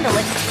can handle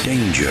it.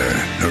 Danger,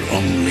 her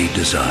only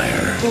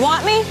desire. You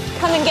want me?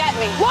 Come and get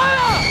me.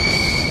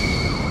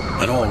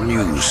 An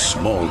all-new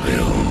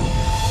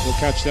Smallville. We'll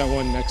catch that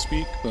one next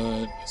week,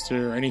 but is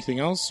there anything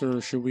else,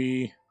 or should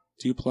we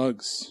do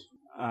plugs?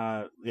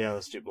 Yeah,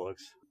 let's do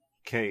plugs.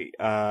 Okay,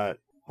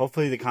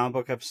 hopefully the comic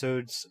book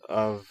episodes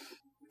of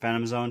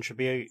Phantom Zone should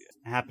be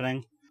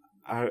happening.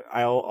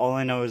 All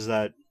I know is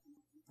that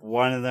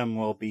one of them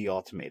will be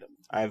Ultimatum.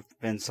 I've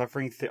been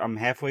suffering. I'm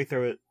halfway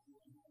through it.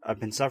 I've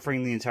been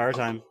suffering the entire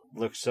time.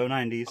 Looks so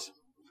 90s.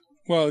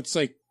 Well, it's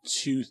like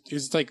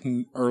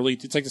early.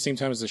 It's like the same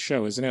time as the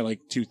show, isn't it? Like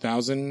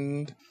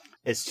 2000.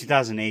 It's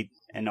 2008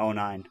 and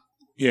 09.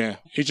 Yeah,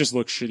 it just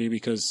looks shitty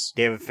because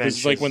David Finch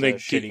is like when they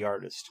shitty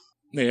artist.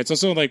 Yeah, it's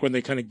also like when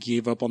they kind of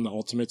gave up on the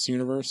Ultimates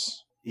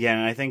universe. Yeah,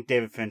 and I think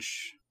David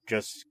Finch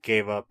just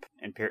gave up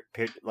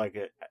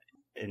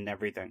in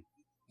everything.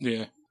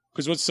 Yeah.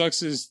 Because what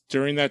sucks is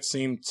during that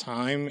same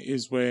time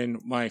is when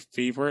my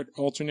favorite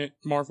alternate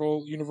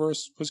Marvel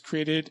universe was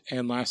created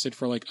and lasted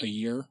for like a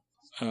year.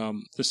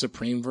 The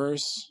Supreme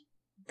Verse.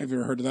 Have you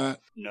ever heard of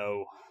that?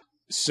 No.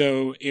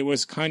 So it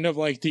was kind of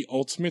like the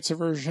Ultimates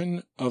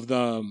version of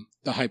the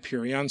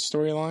Hyperion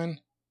storyline.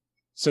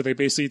 So they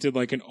basically did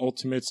like an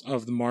Ultimates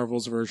of the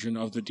Marvel's version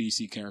of the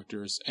DC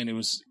characters, and it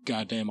was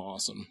goddamn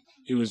awesome.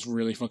 It was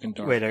really fucking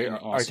dark. Wait, are and you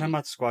awesome. talking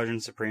about Squadron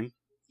Supreme?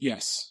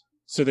 Yes.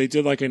 So they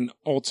did like an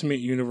Ultimate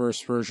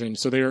Universe version.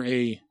 So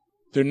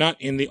they're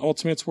not in the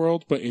Ultimates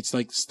world, but it's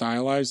like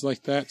stylized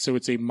like that. So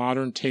it's a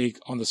modern take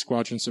on the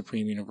Squadron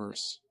Supreme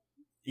universe.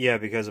 Yeah,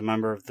 because a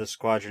member of the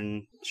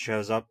Squadron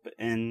showed up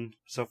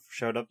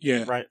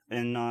right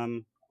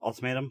in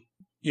Ultimatum.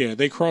 Yeah,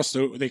 they crossed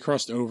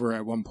over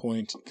at one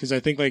point because I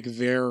think like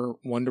their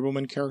Wonder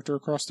Woman character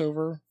crossed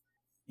over.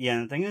 Yeah,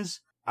 and the thing is,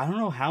 I don't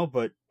know how,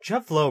 but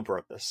Jeff Loeb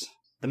wrote this.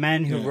 The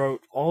man who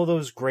wrote all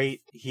those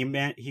great... He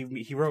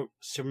wrote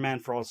Superman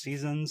for All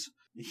Seasons.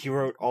 He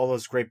wrote all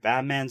those great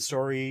Batman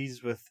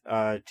stories with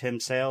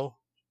Tim Sale.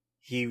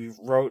 He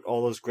wrote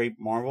all those great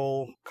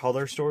Marvel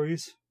color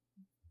stories.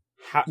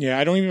 Yeah,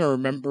 I don't even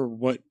remember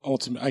what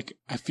Ultimate...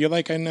 I feel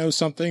like I know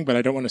something, but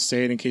I don't want to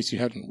say it in case you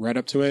haven't read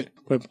up to it.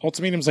 But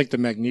Ultimatum's like the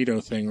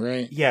Magneto thing,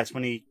 right? Yeah, it's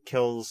when he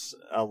kills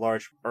a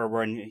large... Or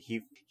when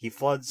he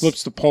floods...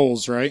 Flips the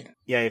poles, right?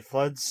 Yeah, he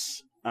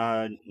floods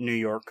New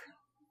York.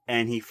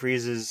 And he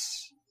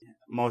freezes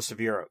most of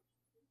Europe.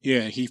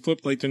 Yeah, he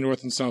flipped like the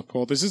North and South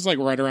Pole. This is like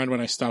right around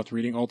when I stopped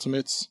reading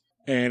Ultimates.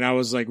 And I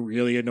was like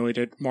really annoyed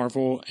at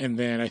Marvel. And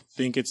then I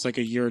think it's like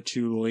a year or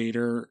two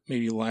later,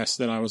 maybe less,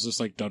 that I was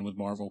just like done with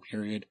Marvel,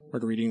 period. Or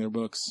reading their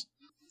books.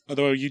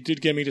 Although you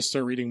did get me to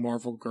start reading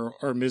Marvel Girl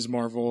or Ms.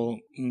 Marvel.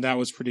 And that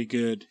was pretty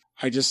good.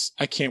 I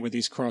can't with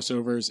these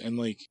crossovers. And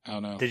like, I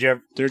don't know. Did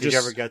you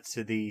ever get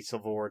to the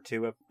Civil War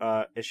II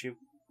issue?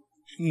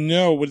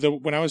 No,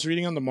 when I was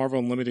reading on the Marvel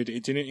Unlimited,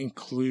 it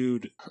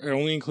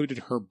only included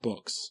her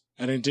books.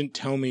 And it didn't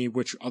tell me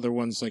which other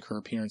ones like her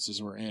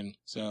appearances were in.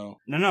 So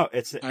No,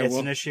 it's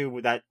an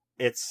issue that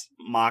it's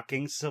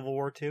mocking Civil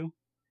War II.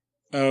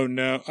 Oh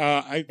no.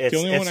 The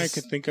only one I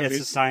could think of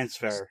is a science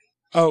fair.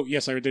 Oh,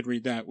 yes, I did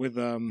read that with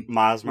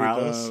Miles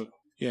Morales.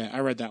 Yeah, I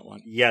read that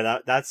one. Yeah,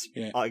 that's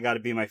Yeah. got to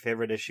be my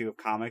favorite issue of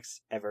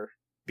comics ever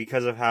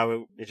because of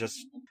how it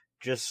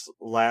just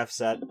laughs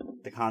at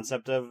the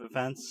concept of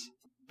events,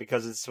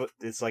 because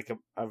it's like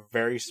a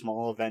very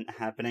small event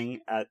happening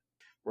at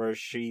where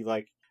she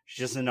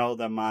doesn't know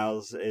that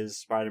Miles is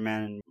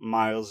Spider-Man, and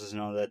Miles doesn't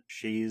know that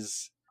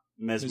she's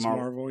Ms.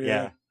 Marvel.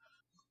 Yeah,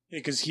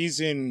 because he's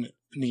in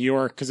New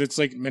York, because it's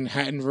like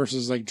Manhattan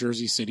versus like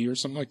Jersey City or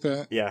something like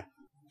that. Yeah.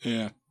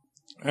 Yeah.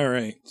 All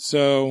right.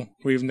 So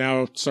we've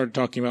now started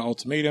talking about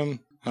Ultimatum.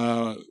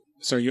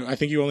 So I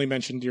think you only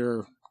mentioned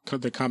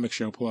the comic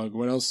show plug.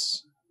 What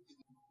else?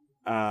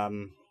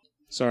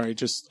 Sorry,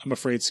 I'm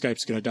afraid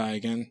Skype's gonna die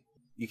again.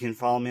 You can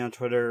follow me on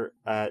Twitter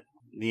at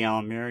the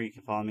Alan Mirror. You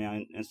can follow me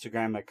on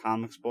Instagram at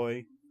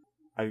ComicsBoy.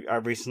 I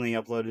recently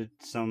uploaded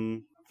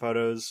some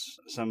photos,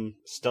 some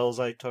stills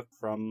I took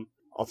from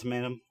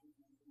Ultimatum.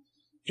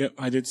 Yep,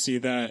 I did see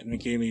that, and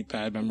it gave me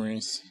bad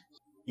memories.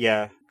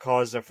 Yeah,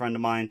 caused a friend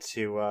of mine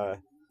to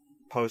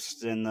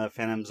post in the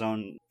Phantom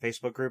Zone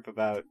Facebook group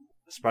about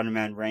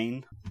Spider-Man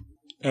Reign.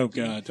 Oh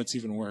god, that's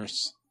even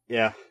worse.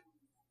 Yeah.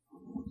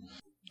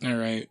 All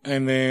right,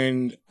 and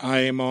then I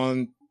am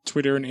on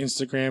Twitter and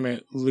Instagram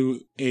at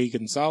Lou A.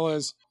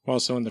 Gonzalez,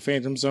 also in the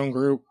Phantom Zone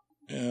group.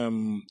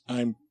 I'm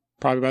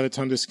probably, by the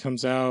time this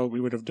comes out, we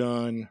would have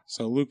done,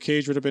 so Luke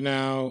Cage would have been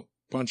out,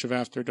 bunch of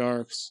After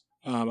Darks.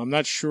 I'm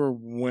not sure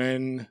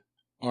when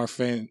our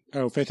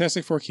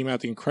Fantastic Four came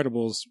out. The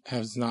Incredibles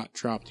has not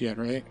dropped yet,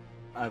 right?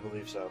 I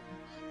believe so.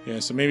 Yeah,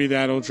 so maybe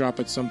that'll drop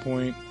at some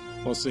point.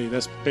 We'll see.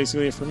 That's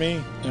basically it for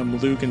me. I'm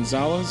Lou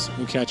Gonzalez.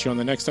 We'll catch you on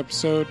the next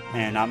episode.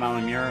 And I'm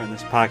Alan Muir, and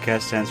this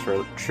podcast stands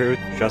for Truth,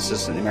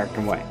 Justice, and the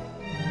American Way.